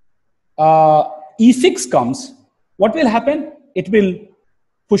 E6 comes. What will happen? It will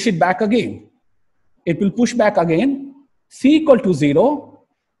push it back again. It will push back again. C equal to 0.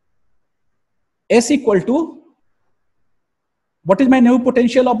 S equal to, what is my new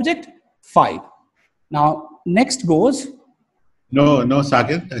potential object? 5. Now, next goes. No,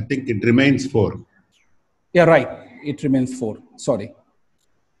 Saket, I think it remains 4. Yeah, right. It remains 4. Sorry.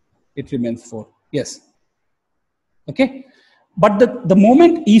 It remains 4. Yes. Okay. But the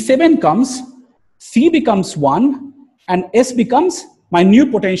moment E7 comes, C becomes 1 and S becomes, my new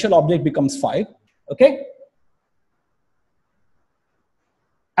potential object becomes 5. Okay.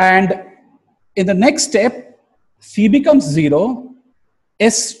 And in the next step, C becomes 0,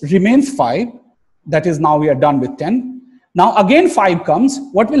 S remains 5. That is, now we are done with 10. Now again 5 comes.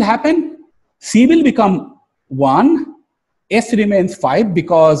 What will happen? C will become 1, S remains 5,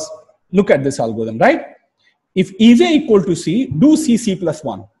 because look at this algorithm, right? If EJ equal to C, do C plus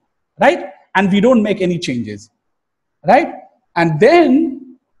 1, right? And we don't make any changes, right? And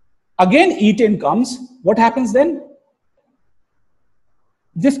then Again E10 comes. What happens then?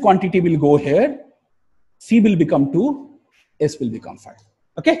 This quantity will go here. C will become 2, S will become 5.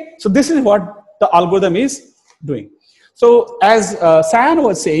 Okay, so this is what the algorithm is doing. So as Sayan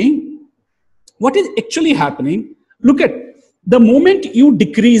was saying, what is actually happening? Look at the moment you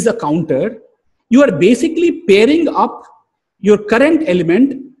decrease a counter, you are basically pairing up your current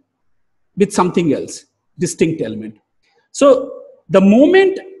element with something else, distinct element. So the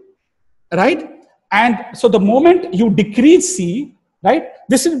moment, right? And so the moment you decrease C, right?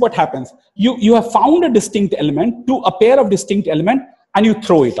 This is what happens. You have found a distinct element to a pair of distinct element and you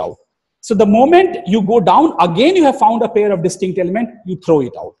throw it out. So the moment you go down, again you have found a pair of distinct element, you throw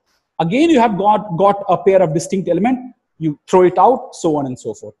it out. Again you have got a pair of distinct element, you throw it out, so on and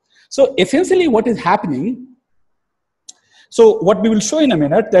so forth. So essentially what is happening, so what we will show in a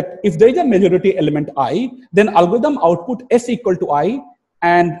minute, that if there is a majority element I, then algorithm output S equal to I,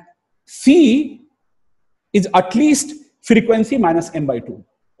 and C is at least frequency minus n by 2.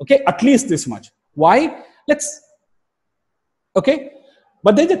 Okay, at least this much. Why? Okay,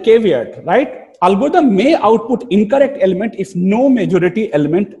 but there's a caveat, right? Algorithm may output incorrect element if no majority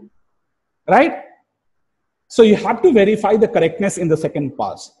element, right? So you have to verify the correctness in the second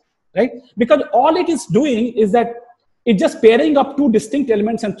pass, right? Because all it is doing is that it's just pairing up two distinct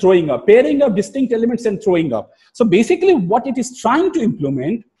elements and throwing up, pairing up distinct elements and throwing up. So basically what it is trying to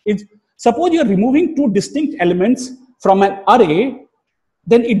implement is, suppose you're removing two distinct elements from an array,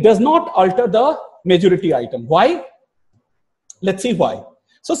 then it does not alter the majority item. Why? Let's see why.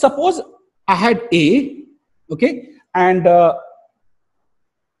 So suppose I had A, okay, and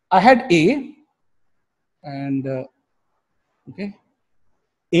I had A, and okay,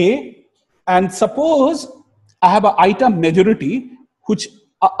 A, and suppose I have an item majority which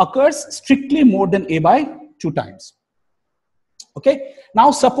occurs strictly more than A by 2 times. Okay,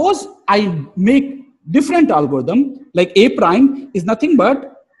 now suppose I make different algorithm, like A prime is nothing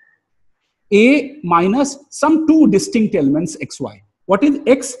but A minus some 2 distinct elements xy. What is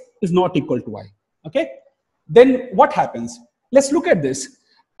x is not equal to y. Okay, then what happens? Let's look at this.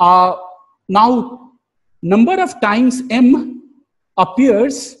 Now number of times m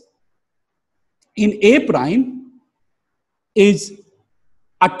appears in A prime is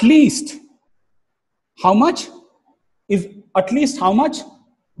at least how much? Is at least how much?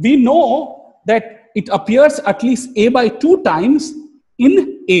 We know that it appears at least A by 2 times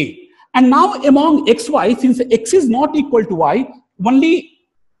in A. And now among xy, since x is not equal to y, only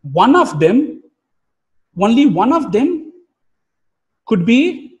one of them could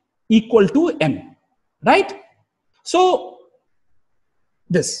be equal to m, right? So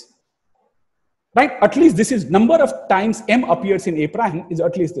this, right? At least this is number of times m appears in A prime is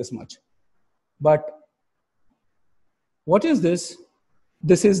at least this much. But what is this?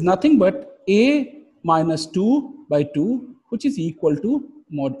 This is nothing but A minus 2 by 2, which is equal to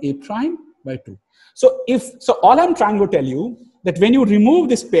mod A prime by 2. So all I'm trying to tell you that when you remove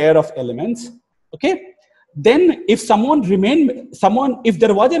this pair of elements, okay, then if if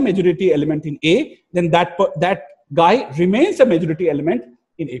there was a majority element in A, then that guy remains a majority element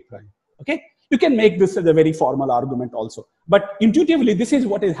in A prime. Okay, you can make this as a very formal argument also, but intuitively this is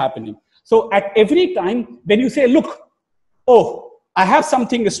what is happening. So at every time when you say, look, oh, I have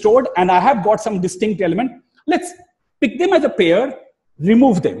something stored and I have got some distinct element, let's pick them as a pair,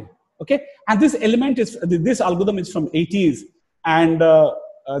 remove them. Okay, and this algorithm is from 80s, and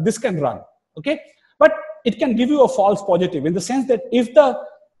this can run. Okay, but it can give you a false positive in the sense that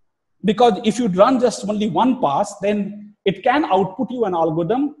because if you run just only one pass, then it can output you an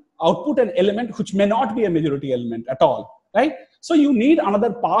algorithm, output an element which may not be a majority element at all, right? So you need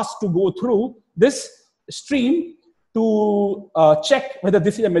another pass to go through this stream to check whether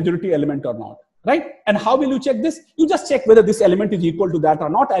this is a majority element or not, right? And how will you check this? You just check whether this element is equal to that or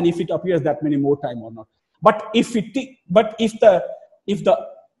not, and if it appears that many more time or not. But if the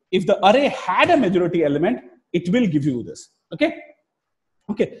array had a majority element, it will give you this. Okay.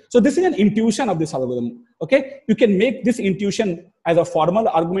 Okay. So this is an intuition of this algorithm. Okay. You can make this intuition as a formal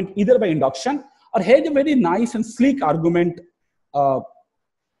argument either by induction, or here's a very nice and sleek argument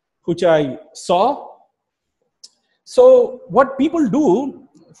which I saw. So what people do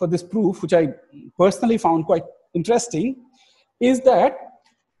for this proof, which I personally found quite interesting, is that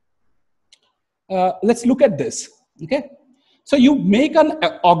let's look at this. Okay, so you make an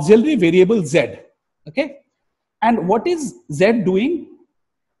auxiliary variable z. Okay, and what is z doing?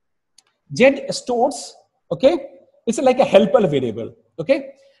 Z stores. Okay, it's like a helper variable.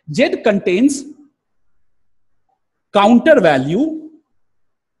 Okay, z contains counter value.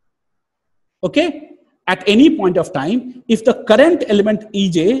 Okay, at any point of time if the current element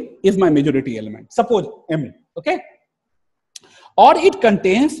Ej is my majority element, suppose M, okay? Or it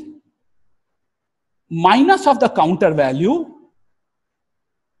contains minus of the counter value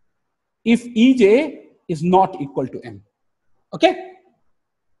if Ej is not equal to M, okay?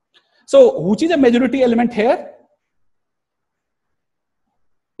 So which is the majority element here?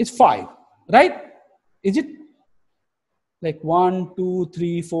 It's 5, right? Is it like 1, 2,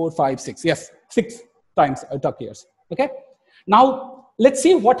 3, 4, 5, 6? Yes, 6 times occurs, okay? Now let's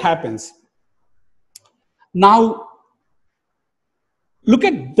see what happens. Now look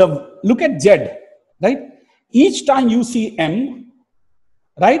at Z, right? Each time you see M,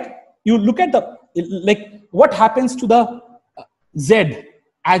 right? You look at the, like, what happens to the Z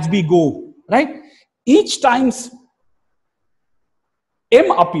as we go, right? Each times M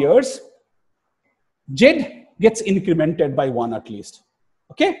appears, Z gets incremented by 1 at least,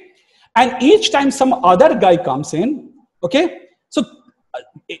 okay? And each time some other guy comes in, okay? So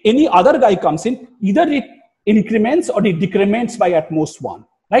any other guy comes in, either it increments or it decrements by at most 1,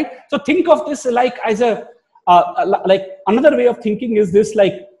 right? So think of this like as a, like another way of thinking is this,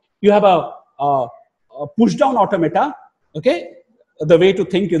 like you have a push down automata, okay? The way to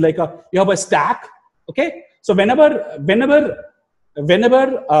think is like you have a stack, okay? So whenever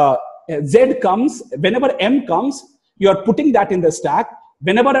Z comes, whenever M comes, you are putting that in the stack.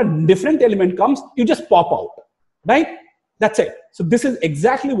 Whenever a different element comes, you just pop out, right? That's it. So this is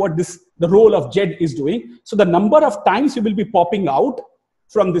exactly what the role of Z is doing. So the number of times you will be popping out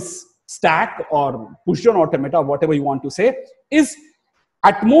from this stack or push down automata, whatever you want to say, is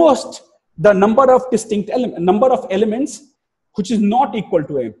at most the number of elements which is not equal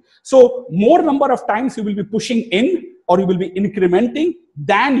to M. So more number of times you will be pushing in or you will be incrementing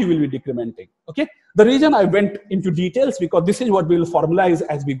than you will be decrementing, okay? The reason I went into details because this is what we will formalize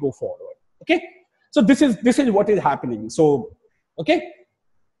as we go forward, okay? So this is what is happening. So, okay?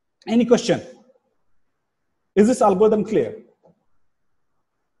 Any question? Is this algorithm clear?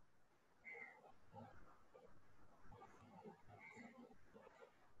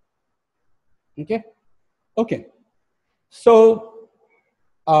 Okay? Okay. So,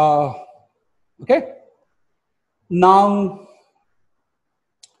 okay. Now,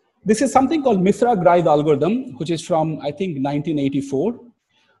 this is something called Misra-Gries algorithm, which is from, I think, 1984.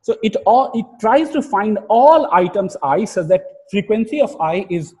 So it tries to find all items I such that frequency of I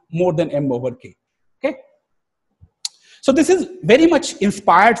is more than M over K. Okay. So this is very much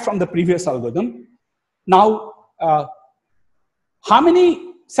inspired from the previous algorithm. Now, how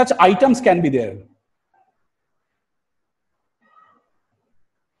many such items can be there?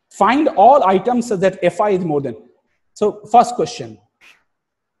 Find all items such that Fi is more than. So first question.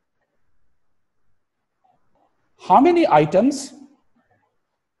 How many items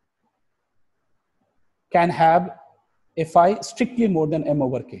can have Fi strictly more than M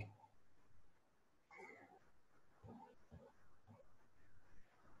over K?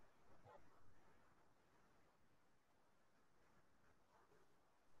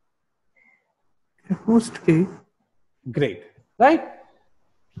 Most K. Great, right?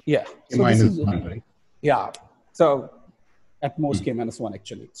 Yeah. K So minus this is 1, right? yeah. So at most K minus 1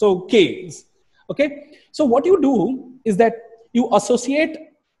 actually. So K is okay. So what you do is that you associate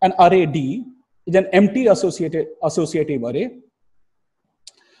an array D with an empty associative array.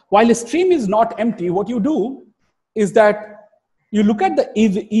 While a stream is not empty, what you do is that you look at the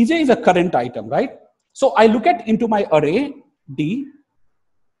EJ is a current item, right? So I look at into my array D.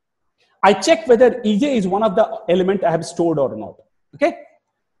 I check whether EJ is one of the element I have stored or not. Okay.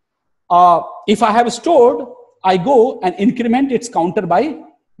 If I have stored, I go and increment its counter by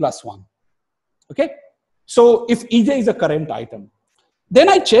 +1. Okay. So if EJ is a current item, then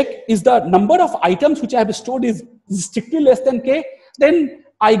I check is the number of items which I have stored is strictly less than K. Then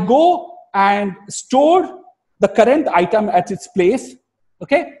I go and store the current item at its place.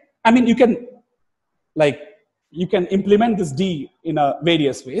 Okay. I mean, you can implement this D in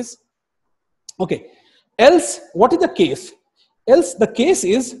various ways. Okay. Else, what is the case? Else, the case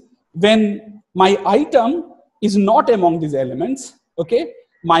is when my item is not among these elements, okay,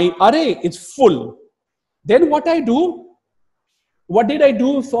 my array is full. Then what I do, what did I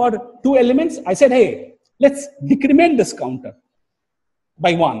do for 2 elements? I said, hey, let's decrement this counter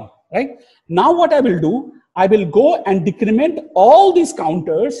by 1, right? Now what I will do, I will go and decrement all these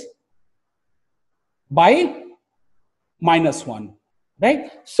counters by -1,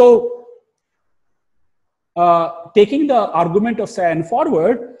 right? So, taking the argument of Cyan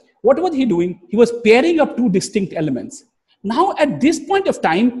forward, what was he doing? He was pairing up 2 distinct elements. Now, at this point of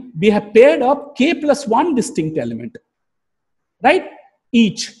time, we have paired up K plus 1 distinct element, right?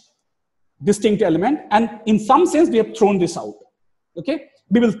 Each. distinct element, and in some sense we have thrown this out. Okay,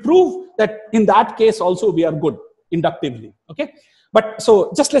 we will prove that in that case also we are good inductively. Okay, but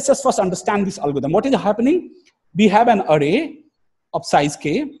so let's just first understand this algorithm. What is happening? We have an array of size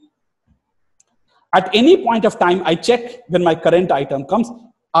k. At any point of time, I check when my current item comes.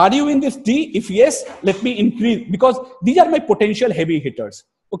 Are you in this D? If yes, let me increase, because these are my potential heavy hitters.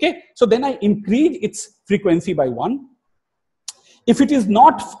 Okay, so then I increase its frequency by 1. If it is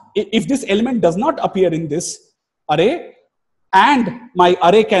not, if this element does not appear in this array, and my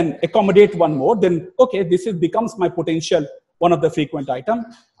array can accommodate one more, then okay, this becomes my potential one of the frequent item.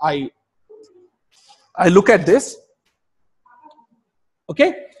 I look at this.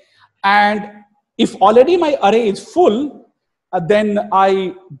 Okay, and if already my array is full, then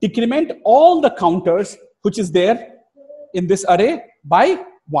I decrement all the counters which is there in this array by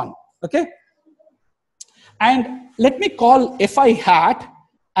 1. Okay, and let me call fi hat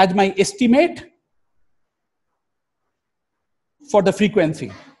as my estimate for the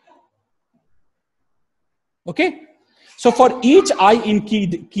frequency. Okay, so for each I in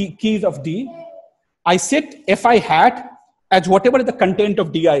keys of D, I set fi hat as whatever the content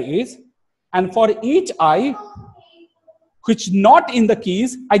of Di is, and for each I which not in the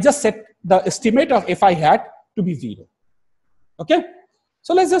keys, I just set the estimate of fi hat to be 0. Okay,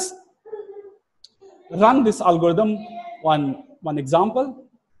 so let's just run this algorithm one example,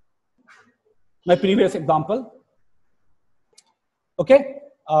 my previous example. Okay,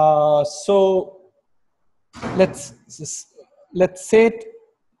 so let's set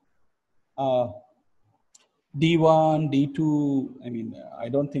D1, D2. I mean, I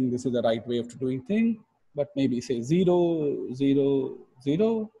don't think this is the right way of doing thing, but maybe say 0, 0,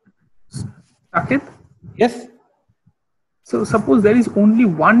 0. Saket? Yes. So suppose there is only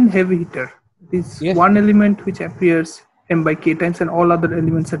one heavy hitter. This Yes. one element which appears m by k times and all other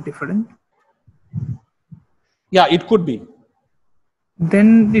elements are different. Yeah, it could be.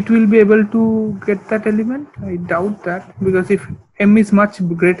 Then it will be able to get that element? I doubt that, because if m is much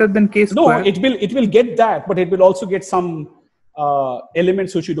greater than k No, square. it will get that, but it will also get some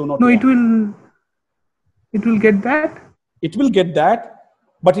elements which you do not No, want. it will get that. It will get that,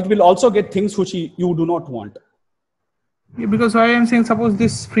 but it will also get things which you do not want. Yeah, because I am saying, suppose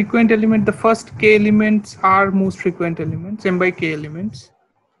this frequent element, the first k elements are most frequent elements, m by k elements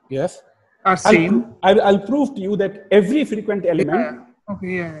Yes. are same. I'll prove to you that every frequent element, Yeah.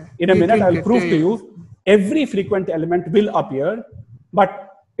 Okay, yeah. in a minute, I'll get, prove to you, every frequent element will appear, but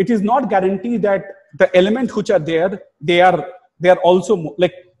it is not guaranteed that the elements which are there, they are also,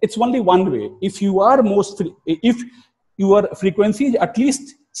 like, it's only one way. If you are if your frequency is at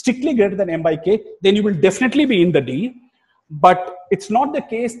least strictly greater than m by k, then you will definitely be in the D. But it's not the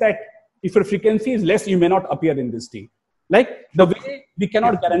case that if your frequency is less, you may not appear in this D. Like the way we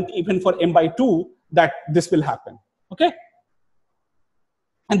cannot guarantee even for m by 2 that this will happen. Okay?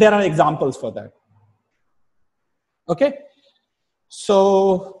 And there are examples for that. Okay?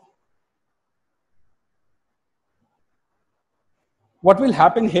 So what will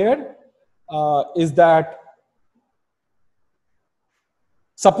happen here is that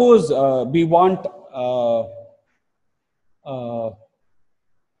suppose we want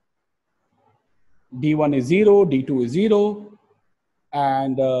D1 is 0, D2 is 0,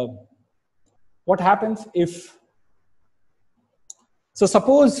 and what happens if, so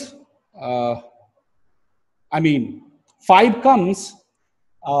suppose, I mean, 5 comes.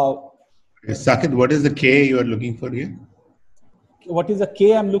 Saket, what is the K you are looking for here? What is the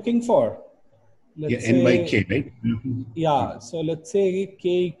K I'm looking for? Let's N by say, K, right? yeah, so let's say K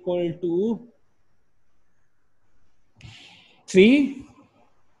equal to 3.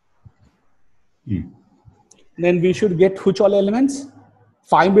 Then we should get which all elements?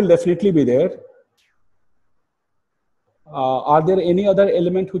 5 will definitely be there. Are there any other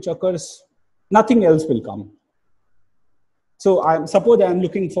element which occurs? Nothing else will come. So suppose I'm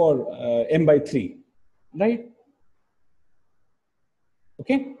looking for m by 3, right?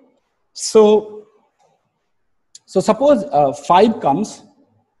 Okay. So suppose 5 comes,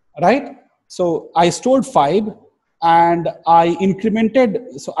 right? So I stored 5 and I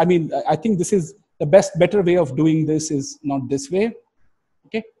incremented. So I mean, I think this is the better way of doing this is not this way.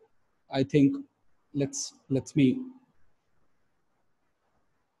 Okay. I think let's me.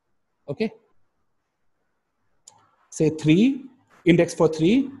 Okay. Say 3, index for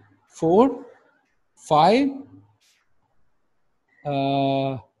 3, 4, 5,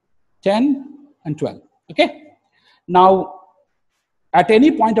 10, and 12. Okay. Now, at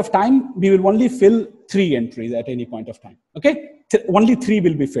any point of time, we will only fill 3 entries at any point of time. Okay. Only 3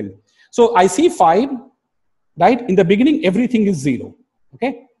 will be filled. So I see 5, right? In the beginning, everything is 0.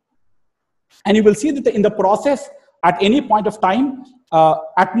 Okay. And you will see that in the process, at any point of time,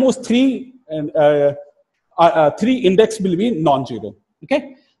 at most three index will be non-zero.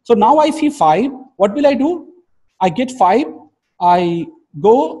 Okay. So now I see 5. What will I do? I get 5. I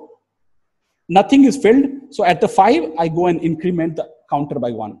go. Nothing is filled. So at the 5, I go and increment the counter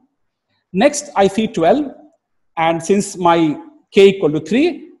by 1. Next, I see 12. And since my k equal to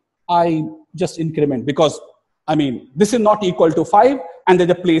 3, I just increment, because I mean, this is not equal to 5 and there's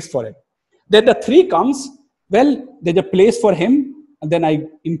a place for it. Then the 3 comes, well, there's a place for him, and then I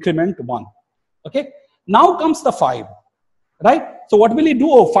increment 1. Okay. Now comes the 5, right? So what will he do?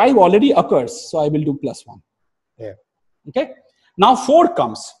 Oh, 5 already occurs. So I will do plus 1 there. Okay. Now 4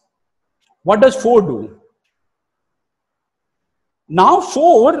 comes. What does 4 do? Now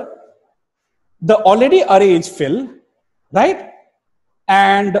 4, the already array is filled, right?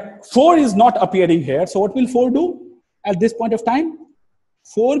 And 4 is not appearing here. So what will 4 do at this point of time?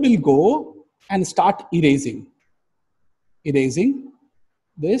 4 will go and start erasing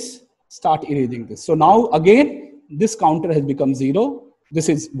this, start erasing this. So now again, this counter has become 0. This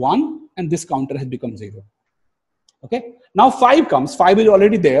is 1, and this counter has become 0. Okay. Now 5 comes. 5 is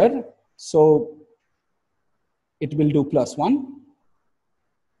already there. So it will do plus 1.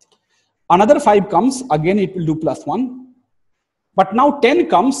 Another 5 comes. Again, it will do plus 1. But now 10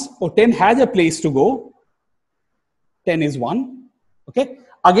 comes. Oh, 10 has a place to go. 10 is 1. Okay.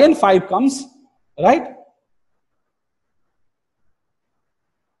 Again 5 comes, right?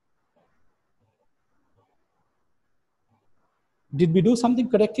 Did we do something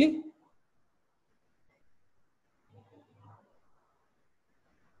correctly?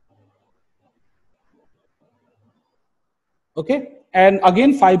 Okay. And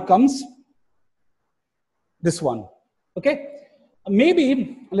again 5 comes. This one. Okay.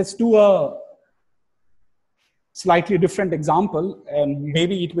 Maybe let's do a slightly different example, and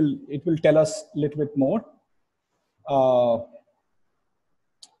maybe it will tell us a little bit more.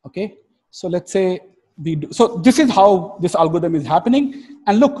 Okay. So let's say so this is how this algorithm is happening.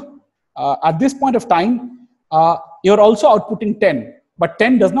 And look, at this point of time, you're also outputting 10, but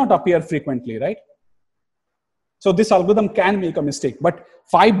 10 does not appear frequently, right? So this algorithm can make a mistake, but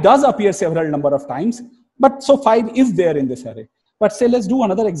 5 does appear several number of times. But so 5 is there in this array. But say let's do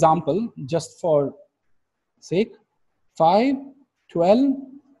another example just for sake. 5, 12,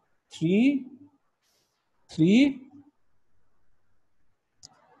 3, 3,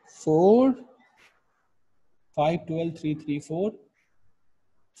 4, 5, 12, 3, 3, 4,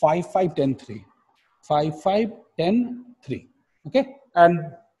 5, 5, 10, 3. 5, 5, 10, 3. Okay.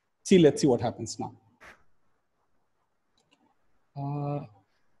 And let's see what happens now.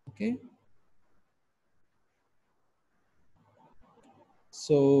 Okay.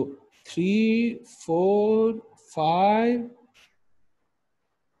 So 3, 4, 5,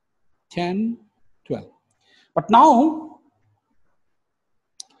 10, 12. But now,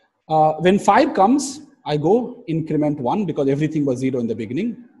 when 5 comes, I go increment 1 because everything was 0 in the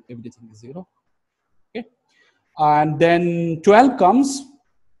beginning. Everything is 0. Okay. And then 12 comes,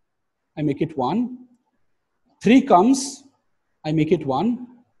 I make it 1. 3 comes, I make it 1.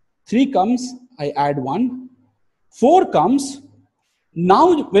 3 comes, I add 1. 4 comes.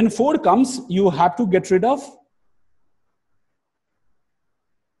 Now, when 4 comes, you have to get rid of.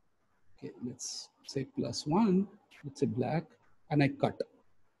 Okay, let's say plus 1. Let's say black, and I cut.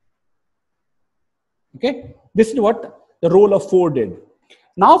 Okay, this is what the role of 4 did.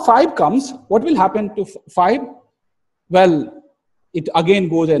 Now 5 comes. What will happen to 5? Well, it again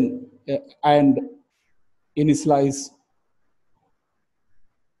goes and initialize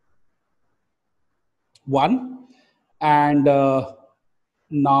 1, and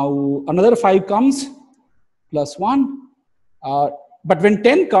now another 5 comes plus 1. But when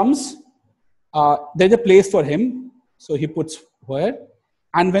 10 comes, there's a place for him, so he puts where.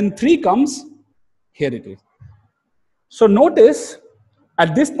 And when 3 comes, here it is. So notice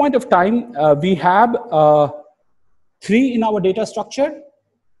at this point of time, we have 3 in our data structure,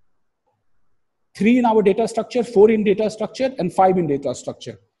 3 in our data structure, 4 in data structure, and 5 in data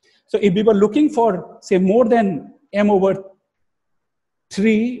structure. So if we were looking for, say, more than m over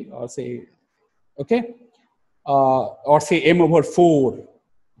 3, or say, okay, or say m over 4,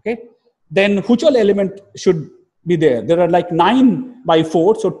 okay, then which all element should be there? There are like 9 by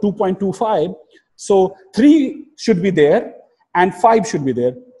 4, so 2.25. So 3 should be there, and 5 should be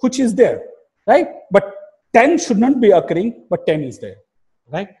there, which is there, right? But 10 should not be occurring, but 10 is there,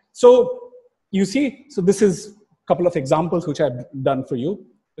 right? So you see, so this is a couple of examples which I've done for you,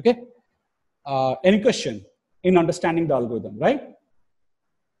 okay? Any question in understanding the algorithm, right?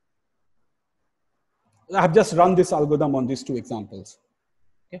 I've just run this algorithm on these 2 examples,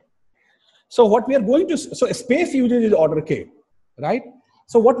 okay? So what we are going to, so space usage is order k, right?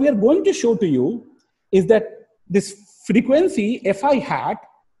 So what we are going to show to you is that this frequency fi hat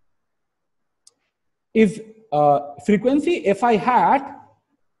is frequency fi hat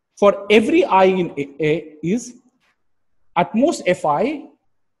for every I in A is at most fi,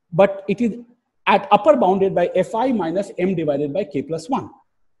 but it is at upper bounded by fi minus m divided by k plus 1.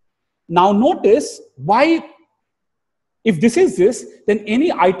 Now notice why, if this is this, then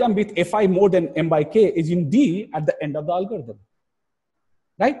any item with fi more than m by k is in D at the end of the algorithm,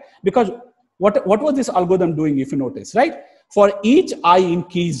 right? Because what was this algorithm doing, if you notice, right? For each I in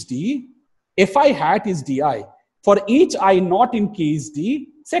keys D, fi hat is di. For each I not in keys D,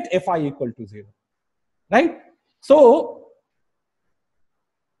 set fi equal to 0, right? So,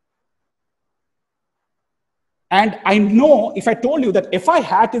 and I know if I told you that fi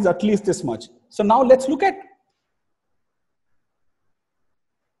hat is at least this much. So now let's look at,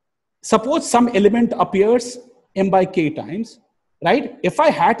 suppose some element appears m by k times, right? Fi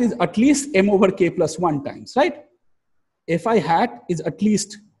hat is at least m over k plus 1 times, right? Fi hat is at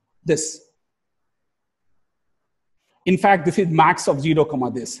least this. In fact, this is max of 0 comma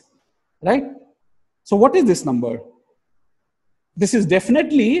this, right? So what is this number? This is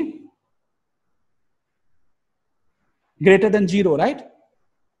definitely greater than 0, right?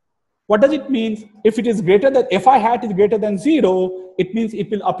 What does it mean? If it is greater than, fi hat is greater than 0, it means it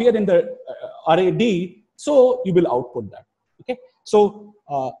will appear in the array D, so you will output that, okay? So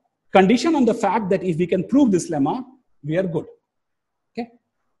condition on the fact that if we can prove this lemma, we are good, okay?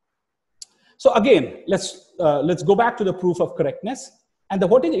 So again, let's go back to the proof of correctness. And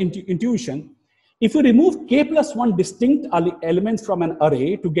what is intuition? If you remove k plus 1 distinct elements from an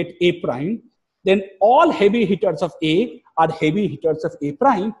array to get A prime, then all heavy hitters of A are heavy hitters of A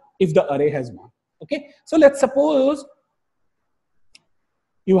prime if the array has 1. Okay, so let's suppose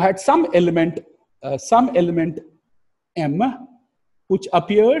you had some element M which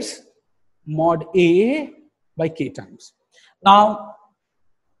appears mod A by k times. Now,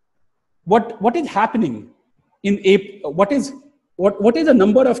 what is happening in A? What is the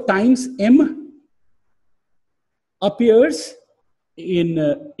number of times M appears in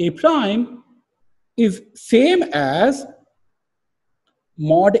A prime is same as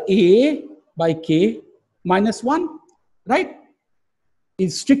mod A by k minus 1, right?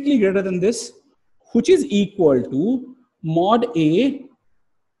 Is strictly greater than this, which is equal to mod A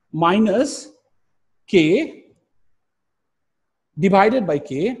minus k divided by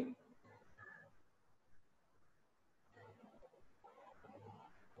k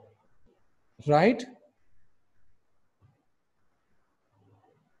right?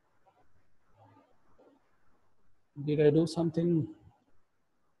 Did I do something?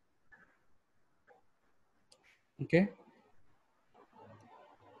 Okay.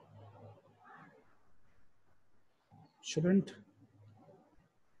 Shouldn't.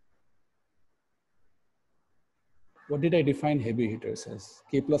 What did I define heavy hitters as?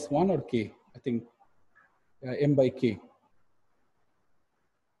 K plus 1 or k? I think M by k.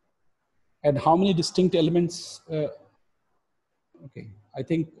 And how many distinct elements? Okay, I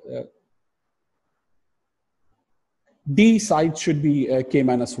think D side should be k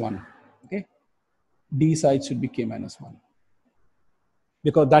minus 1. Okay, D side should be k minus 1.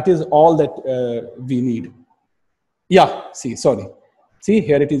 Because that is all that we need. Yeah, see, sorry. See,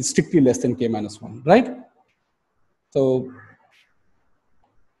 here it is strictly less than k minus 1, right? So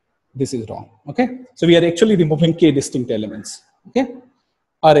this is wrong, okay? So we are actually removing k distinct elements, okay?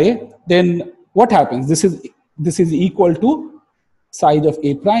 Array, then what happens? This is equal to size of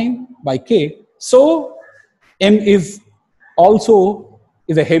A prime by k. So M is also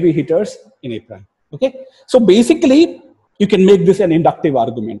a heavy hitters in A prime, okay? So basically, you can make this an inductive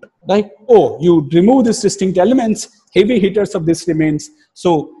argument, right? Oh, you remove these distinct elements, heavy hitters of this remains.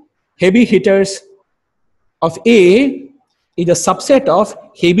 So heavy hitters of A is a subset of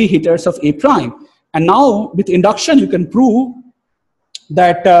heavy hitters of A prime. And now with induction, you can prove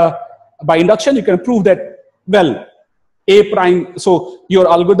that by induction, you can prove that, well, A prime, so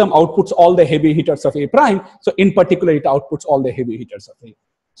your algorithm outputs all the heavy hitters of A prime. So in particular, it outputs all the heavy hitters of A.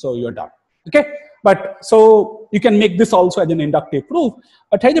 So you're done, okay? But so you can make this also as an inductive proof,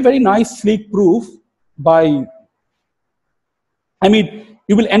 but has a very nice sleek proof by, I mean,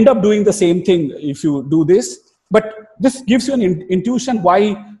 you will end up doing the same thing if you do this, but this gives you an intuition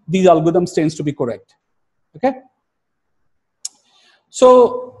why these algorithms tends to be correct, okay?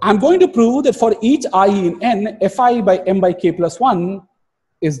 So I'm going to prove that for each I in n, fi by m by k plus 1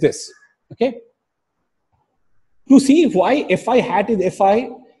 is this, okay? To see why fi hat is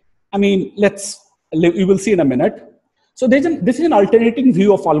fi, I mean, you will see in a minute. So this is an alternating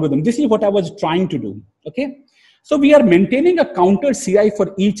view of algorithm. This is what I was trying to do. Okay. So we are maintaining a counter Ci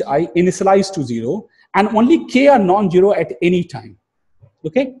for each I initialized to 0, and only k are non-zero at any time.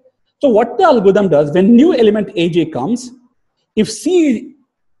 Okay. So what the algorithm does, when new element aj comes, if c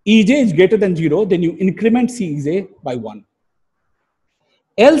ej is greater than 0, then you increment c ej by 1.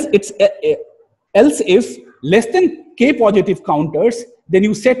 Else if less than k positive counters, then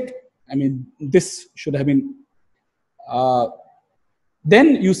you set, I mean, this should have been,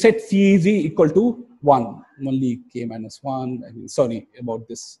 then you set CEZ equal to 1, only k minus 1. I mean, sorry about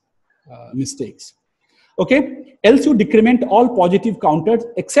this mistakes. Okay, else you decrement all positive counters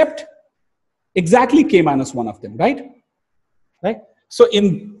except exactly k minus 1 of them, right? Right. So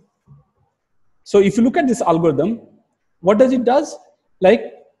if you look at this algorithm, what does it does?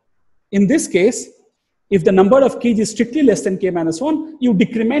 Like in this case, if the number of keys is strictly less than k minus 1, you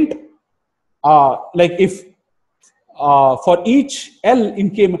decrement, like if for each L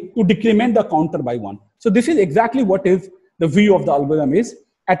in K, to decrement the counter by 1. So this is exactly what is the view of the algorithm is.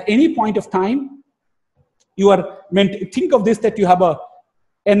 At any point of time, you are meant to think of this, that you have a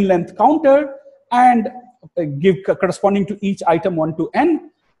n length counter and give corresponding to each item 1 to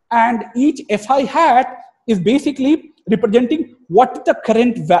n, and each fi hat is basically representing what the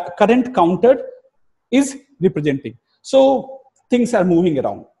current counter is representing. So things are moving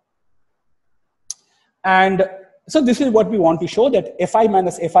around. And so this is what we want to show, that fi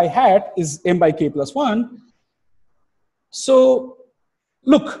minus fi hat is m by k plus 1. So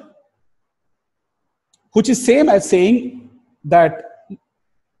look, which is same as saying that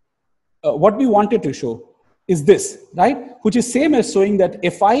what we wanted to show is this, right? Which is same as showing that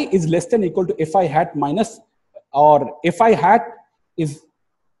fi is less than or equal to fi hat minus, or fi hat is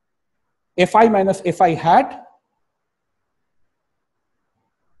fi minus fi hat.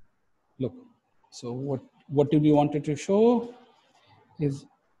 Look, so what did we wanted to show is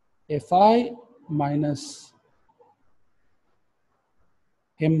fi minus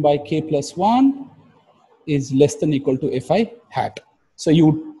m by k plus 1 is less than or equal to fi hat. So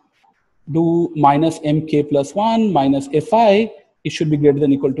you do minus mk plus 1 minus fi, it should be greater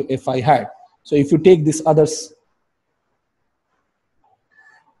than or equal to fi hat. So if you take this others,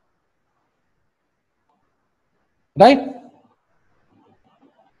 right,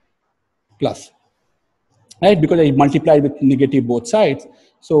 plus, right, because I multiply with negative both sides.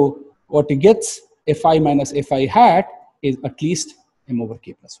 So what it gets, fi minus fi hat is at least m over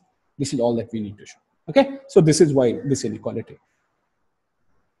k plus 1. This is all that we need to show. Okay, so this is why this inequality.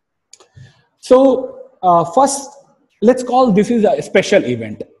 So first, let's call this is a special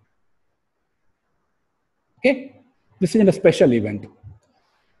event. Okay, this is a special event.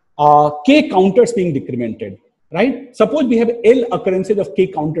 K counters being decremented, right? Suppose we have L occurrences of K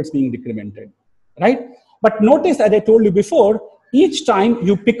counters being decremented, right? But notice, as I told you before, each time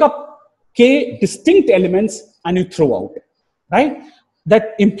you pick up K distinct elements and you throw out, right?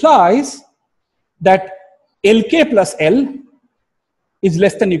 That implies that Lk plus L is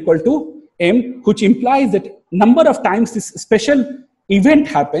less than or equal to M, which implies that number of times this special event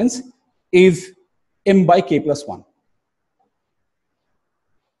happens is M by K plus 1.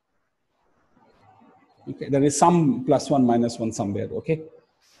 Okay, there is some plus 1 minus 1 somewhere. Okay,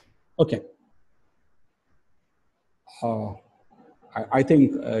 okay. I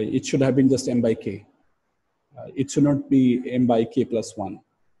think it should have been just m by k. It should not be m by k plus 1.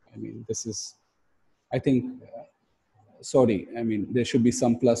 I mean, this is, I think, sorry, I mean, there should be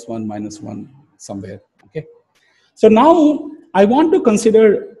some plus 1 minus 1 somewhere. Okay, so now I want to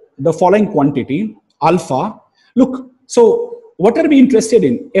consider the following quantity, alpha. Look, so what are we interested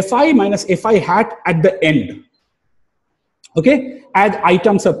in? Fi minus fi hat at the end. Okay, as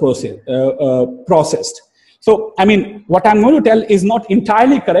items are processed. So, I mean, what I'm going to tell is not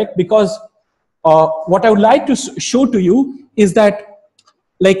entirely correct, because what I would like to show to you is that,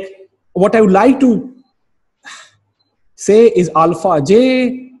 like, what I would like to say is alpha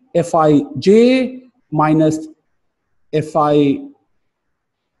j, fi j minus fi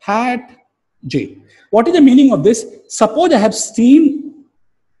hat j. What is the meaning of this? Suppose I have seen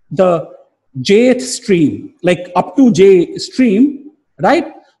the jth stream, like up to j stream,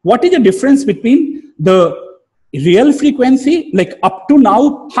 right? What is the difference between the real frequency, like up to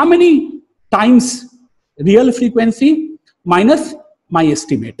now, how many times real frequency minus my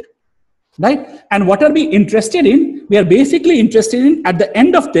estimate, right? And what are we interested in? We are basically interested in at the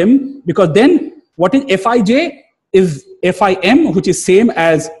end of them, because then what is Fij is Fim, which is same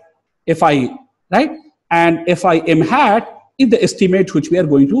as Fi, right? And Fim hat is the estimate which we are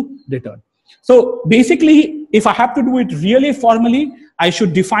going to return. So basically, if I have to do it really formally, I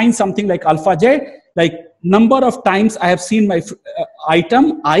should define something like alpha j, like number of times I have seen my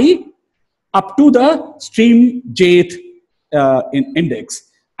item I up to the stream jth index.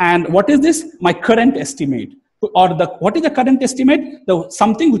 And what is this? My current estimate. Or what is the current estimate?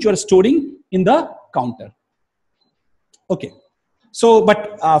 Something which you are storing in the counter. Okay. So,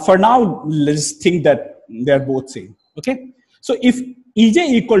 but for now, let's think that they are both same. Okay. So if ej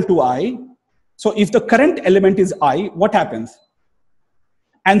equal to I, so if the current element is I, what happens?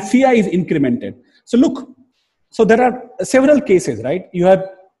 And ci is incremented. So look, so there are several cases, right? You have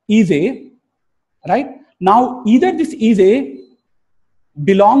ej, right? Now either this ej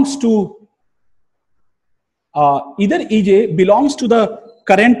belongs to either ej belongs to the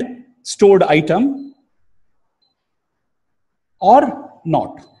current stored item or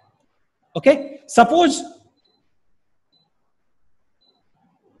not. Okay, suppose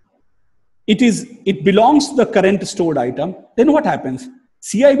it belongs to the current stored item, then what happens?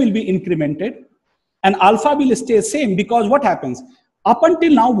 Ci will be incremented and alpha will stay same, because what happens? Up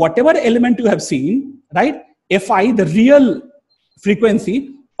until now, whatever element you have seen, right? Fi, the real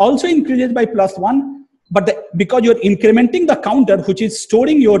frequency, also increases by +1, but because you're incrementing the counter, which is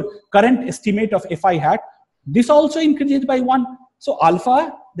storing your current estimate of Fi hat, this also increases by 1. So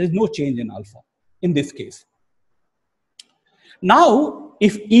alpha, there's no change in alpha in this case. Now,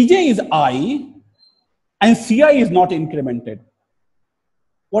 if ej is I and ci is not incremented,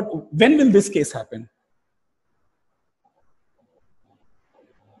 when will this case happen?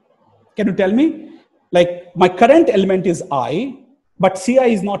 Can you tell me? Like my current element is I, but ci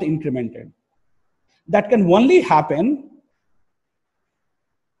is not incremented. That can only happen,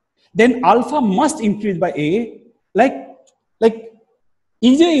 then alpha must increase by a, like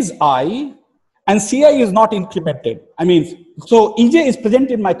ej is I and ci is not incremented. I mean, so ej is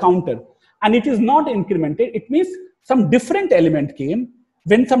present in my counter and it is not incremented. It means some different element came.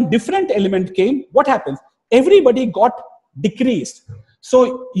 When some different element came, what happens? Everybody got decreased.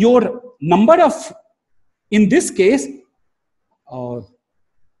 So your number of, in this case,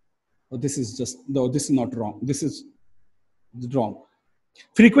 this is just, no, this is not wrong. This is wrong.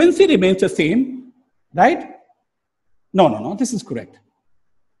 Frequency remains the same, right? No, this is correct.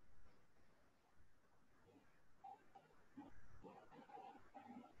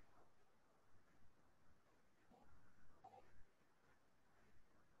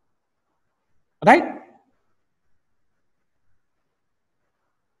 Right?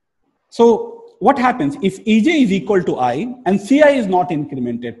 So what happens if ej is equal to I and ci is not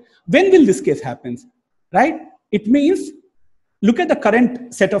incremented? When will this case happen? Right? It means, look at the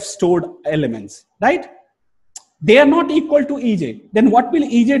current set of stored elements, right? They are not equal to ej. Then what will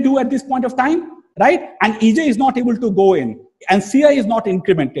ej do at this point of time? Right? And ej is not able to go in and ci is not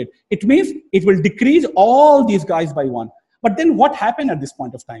incremented. It means it will decrease all these guys by 1. But then what happened at this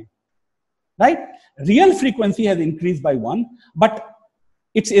point of time? Right? Real frequency has increased by 1, but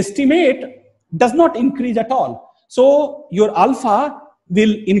its estimate does not increase at all. So your alpha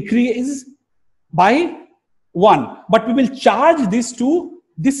will increase by 1, but we will charge this to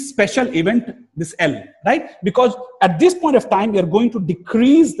this special event, this L, right? Because at this point of time, we are going to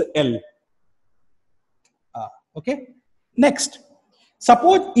decrease the L. Okay. Next,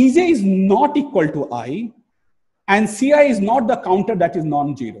 suppose ej is not equal to I and ci is not the counter that is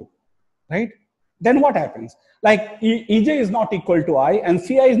non-zero, right? Then what happens? Like ej is not equal to I and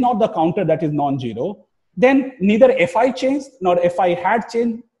ci is not the counter that is non-zero. Then neither fi changed nor fi had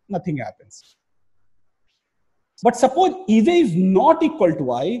changed, nothing happens. But suppose ej is not equal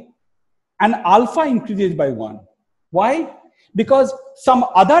to I and alpha increases by 1. Why? Because some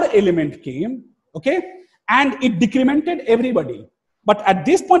other element came, okay, and it decremented everybody. But at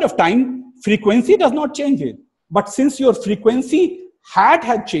this point of time, frequency does not change it. But since your frequency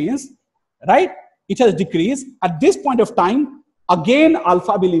had changed, right, it has decreased. At this point of time, again,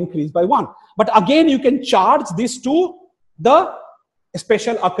 alpha will increase by 1. But again, you can charge this to the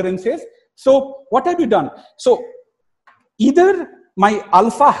special occurrences. So what have you done? So either my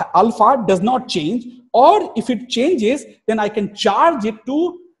alpha does not change, or if it changes, then I can charge it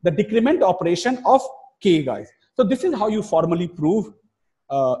to the decrement operation of k guys. So this is how you formally prove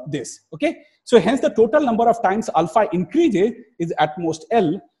this. Okay. So hence the total number of times alpha increases is at most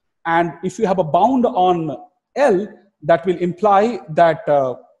L. And if you have a bound on L, that will imply that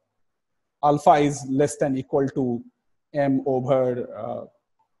alpha is less than equal to m over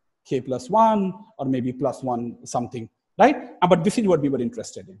k plus 1 or maybe plus 1 something, right? But this is what we were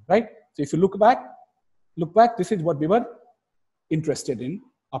interested in, right? So if you look back, this is what we were interested in,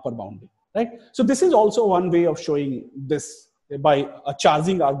 upper bounding, right? So this is also one way of showing this by a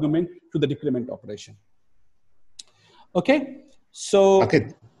charging argument to the decrement operation. Okay, so Okay.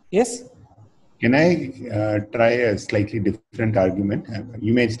 yes. Can I try a slightly different argument?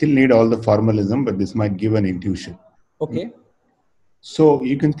 You may still need all the formalism, but this might give an intuition. Okay. So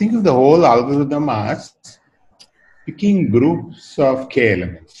you can think of the whole algorithm as picking groups of k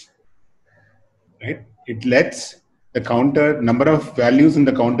elements, right? It lets the counter, number of values in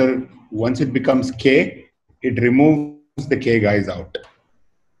the counter, once it becomes k, it removes the k guys out.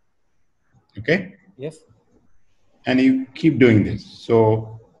 Okay? Yes. And you keep doing this.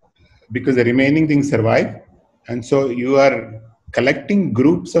 So because the remaining things survive, and so you are collecting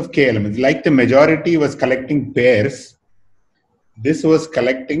groups of k elements. Like the majority was collecting pairs, this was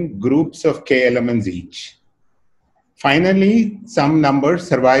collecting groups of k elements each. Finally, some numbers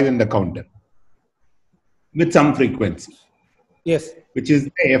survive in the counter with some frequency, Yes. which is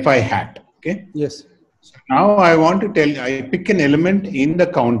the fi hat. Okay. Yes. So now I want to tell, I pick an element in the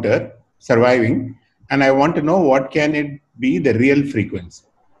counter surviving, and I want to know what can it be the real frequency.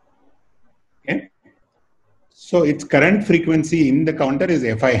 Okay. So its current frequency in the counter is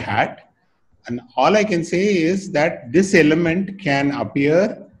fi hat. And all I can say is that this element can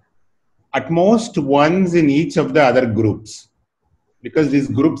appear at most once in each of the other groups, because these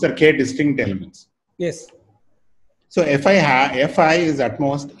groups are k distinct elements. Yes. So fi is at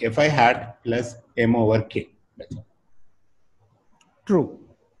most fi hat plus m over k. That's all. True.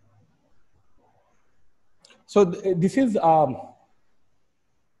 So this is,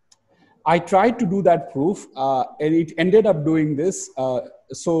 I tried to do that proof, and it ended up doing this.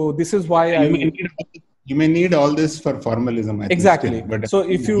 So this is why You may need all this for formalism. I think exactly. still, but So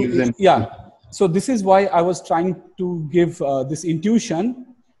if you, yeah. So this is why I was trying to give this intuition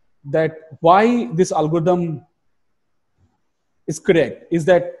that why this algorithm is correct is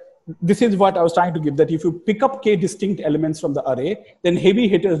that this is what I was trying to give, that if you pick up k distinct elements from the array, then heavy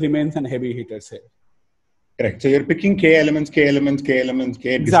hitters remains and heavy hitters here. Correct. So you're picking k elements, k elements, k elements,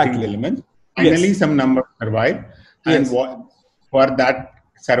 k Exactly. distinct elements. Finally, Yes. some number survive. And Yes. what, for that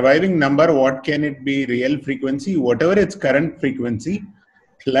surviving number, what can it be real frequency? Whatever its current frequency,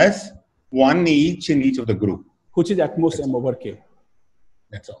 plus one each in each of the group. Which is at most m over k.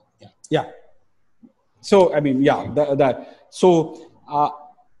 That's all. Yeah. Yeah. So, I mean, yeah, so,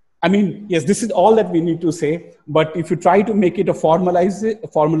 I mean, yes, this is all that we need to say, but if you try to make it a formalize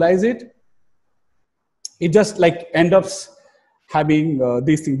it, it just like end up having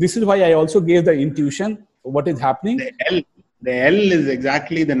these things. This is why I also gave the intuition, what is happening. The L is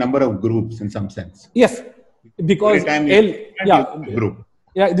exactly the number of groups in some sense. Yes, because L, yeah, group.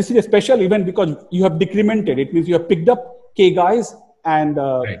 Yeah, this is a special event because you have decremented. It means you have picked up k guys and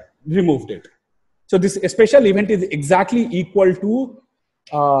removed it. So this special event is exactly equal to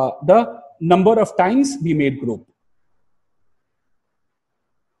the number of times we made group.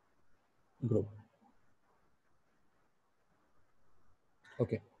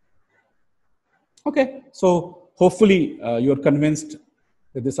 Okay. Okay. So hopefully you're convinced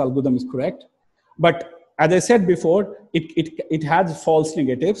that this algorithm is correct. But as I said before, it has false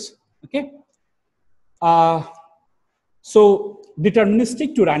negatives. Okay. So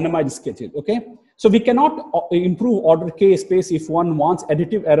deterministic to randomized sketches. Okay. So we cannot improve order k space if one wants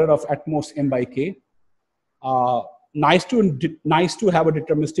additive error of at most m by k. Nice to have a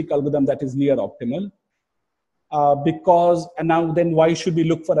deterministic algorithm that is near optimal. Because, and now then why should we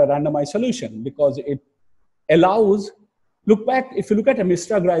look for a randomized solution? Because it allows, if you look at a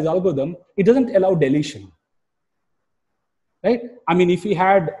Misra-Gries algorithm, it doesn't allow deletion. Right? I mean, if we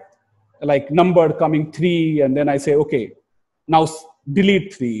had like number coming 3 and then I say, okay, now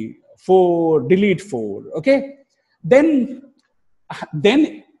delete 3, 4, delete 4, okay? Then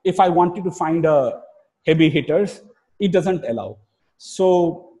if I wanted to find a heavy hitters, it doesn't allow.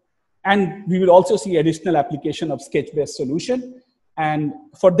 So, and we will also see additional application of sketch-based solution. And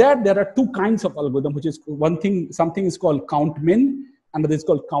for that, there are two kinds of algorithm, which is something is called count min, another is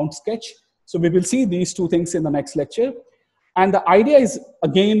called count sketch. So we will see these two things in the next lecture. And the idea is,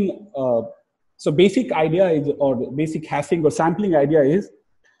 again, so basic idea is, or basic hashing or sampling idea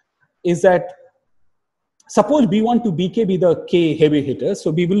is that suppose B1 to Bk be the k heavy hitters.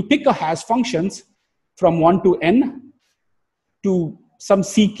 So we will pick a hash functions from 1 to n to some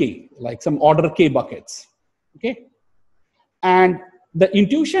ck, like some order k buckets, okay? And the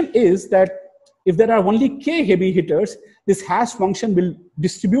intuition is that if there are only k heavy hitters, this hash function will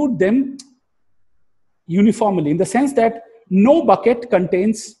distribute them uniformly in the sense that no bucket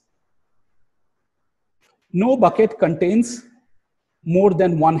contains more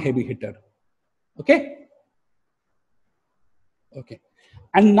than one heavy hitter, okay? Okay.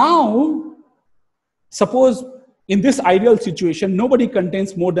 And now, suppose in this ideal situation, nobody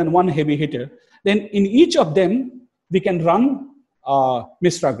contains more than one heavy hitter, then in each of them, we can run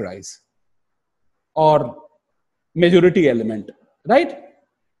Misra-Gries. or majority element, right?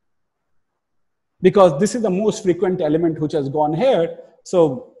 Because this is the most frequent element which has gone here.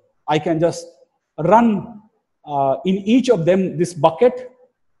 So I can just run in each of them this bucket,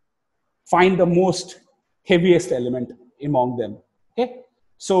 find the most heaviest element among them. Okay,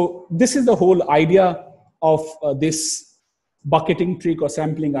 so this is the whole idea of this bucketing trick or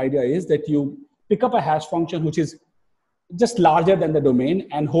sampling idea, is that you pick up a hash function which is just larger than the domain,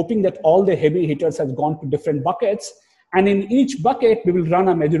 and hoping that all the heavy hitters has gone to different buckets, and in each bucket we will run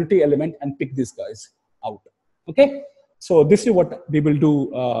a majority element and pick these guys out. Okay, so this is what we will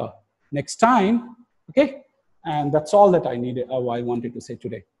do next time. Okay, and that's all that I needed, I wanted to say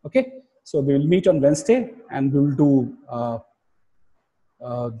today. Okay, so we will meet on Wednesday and we will do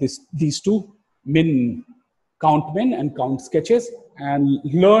these two count min and count sketches, and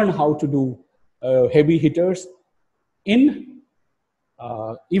learn how to do heavy hitters in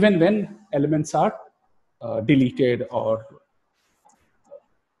even when elements are deleted or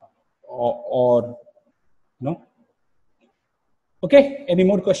no. Okay, any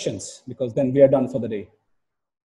more questions? Because then we are done for the day.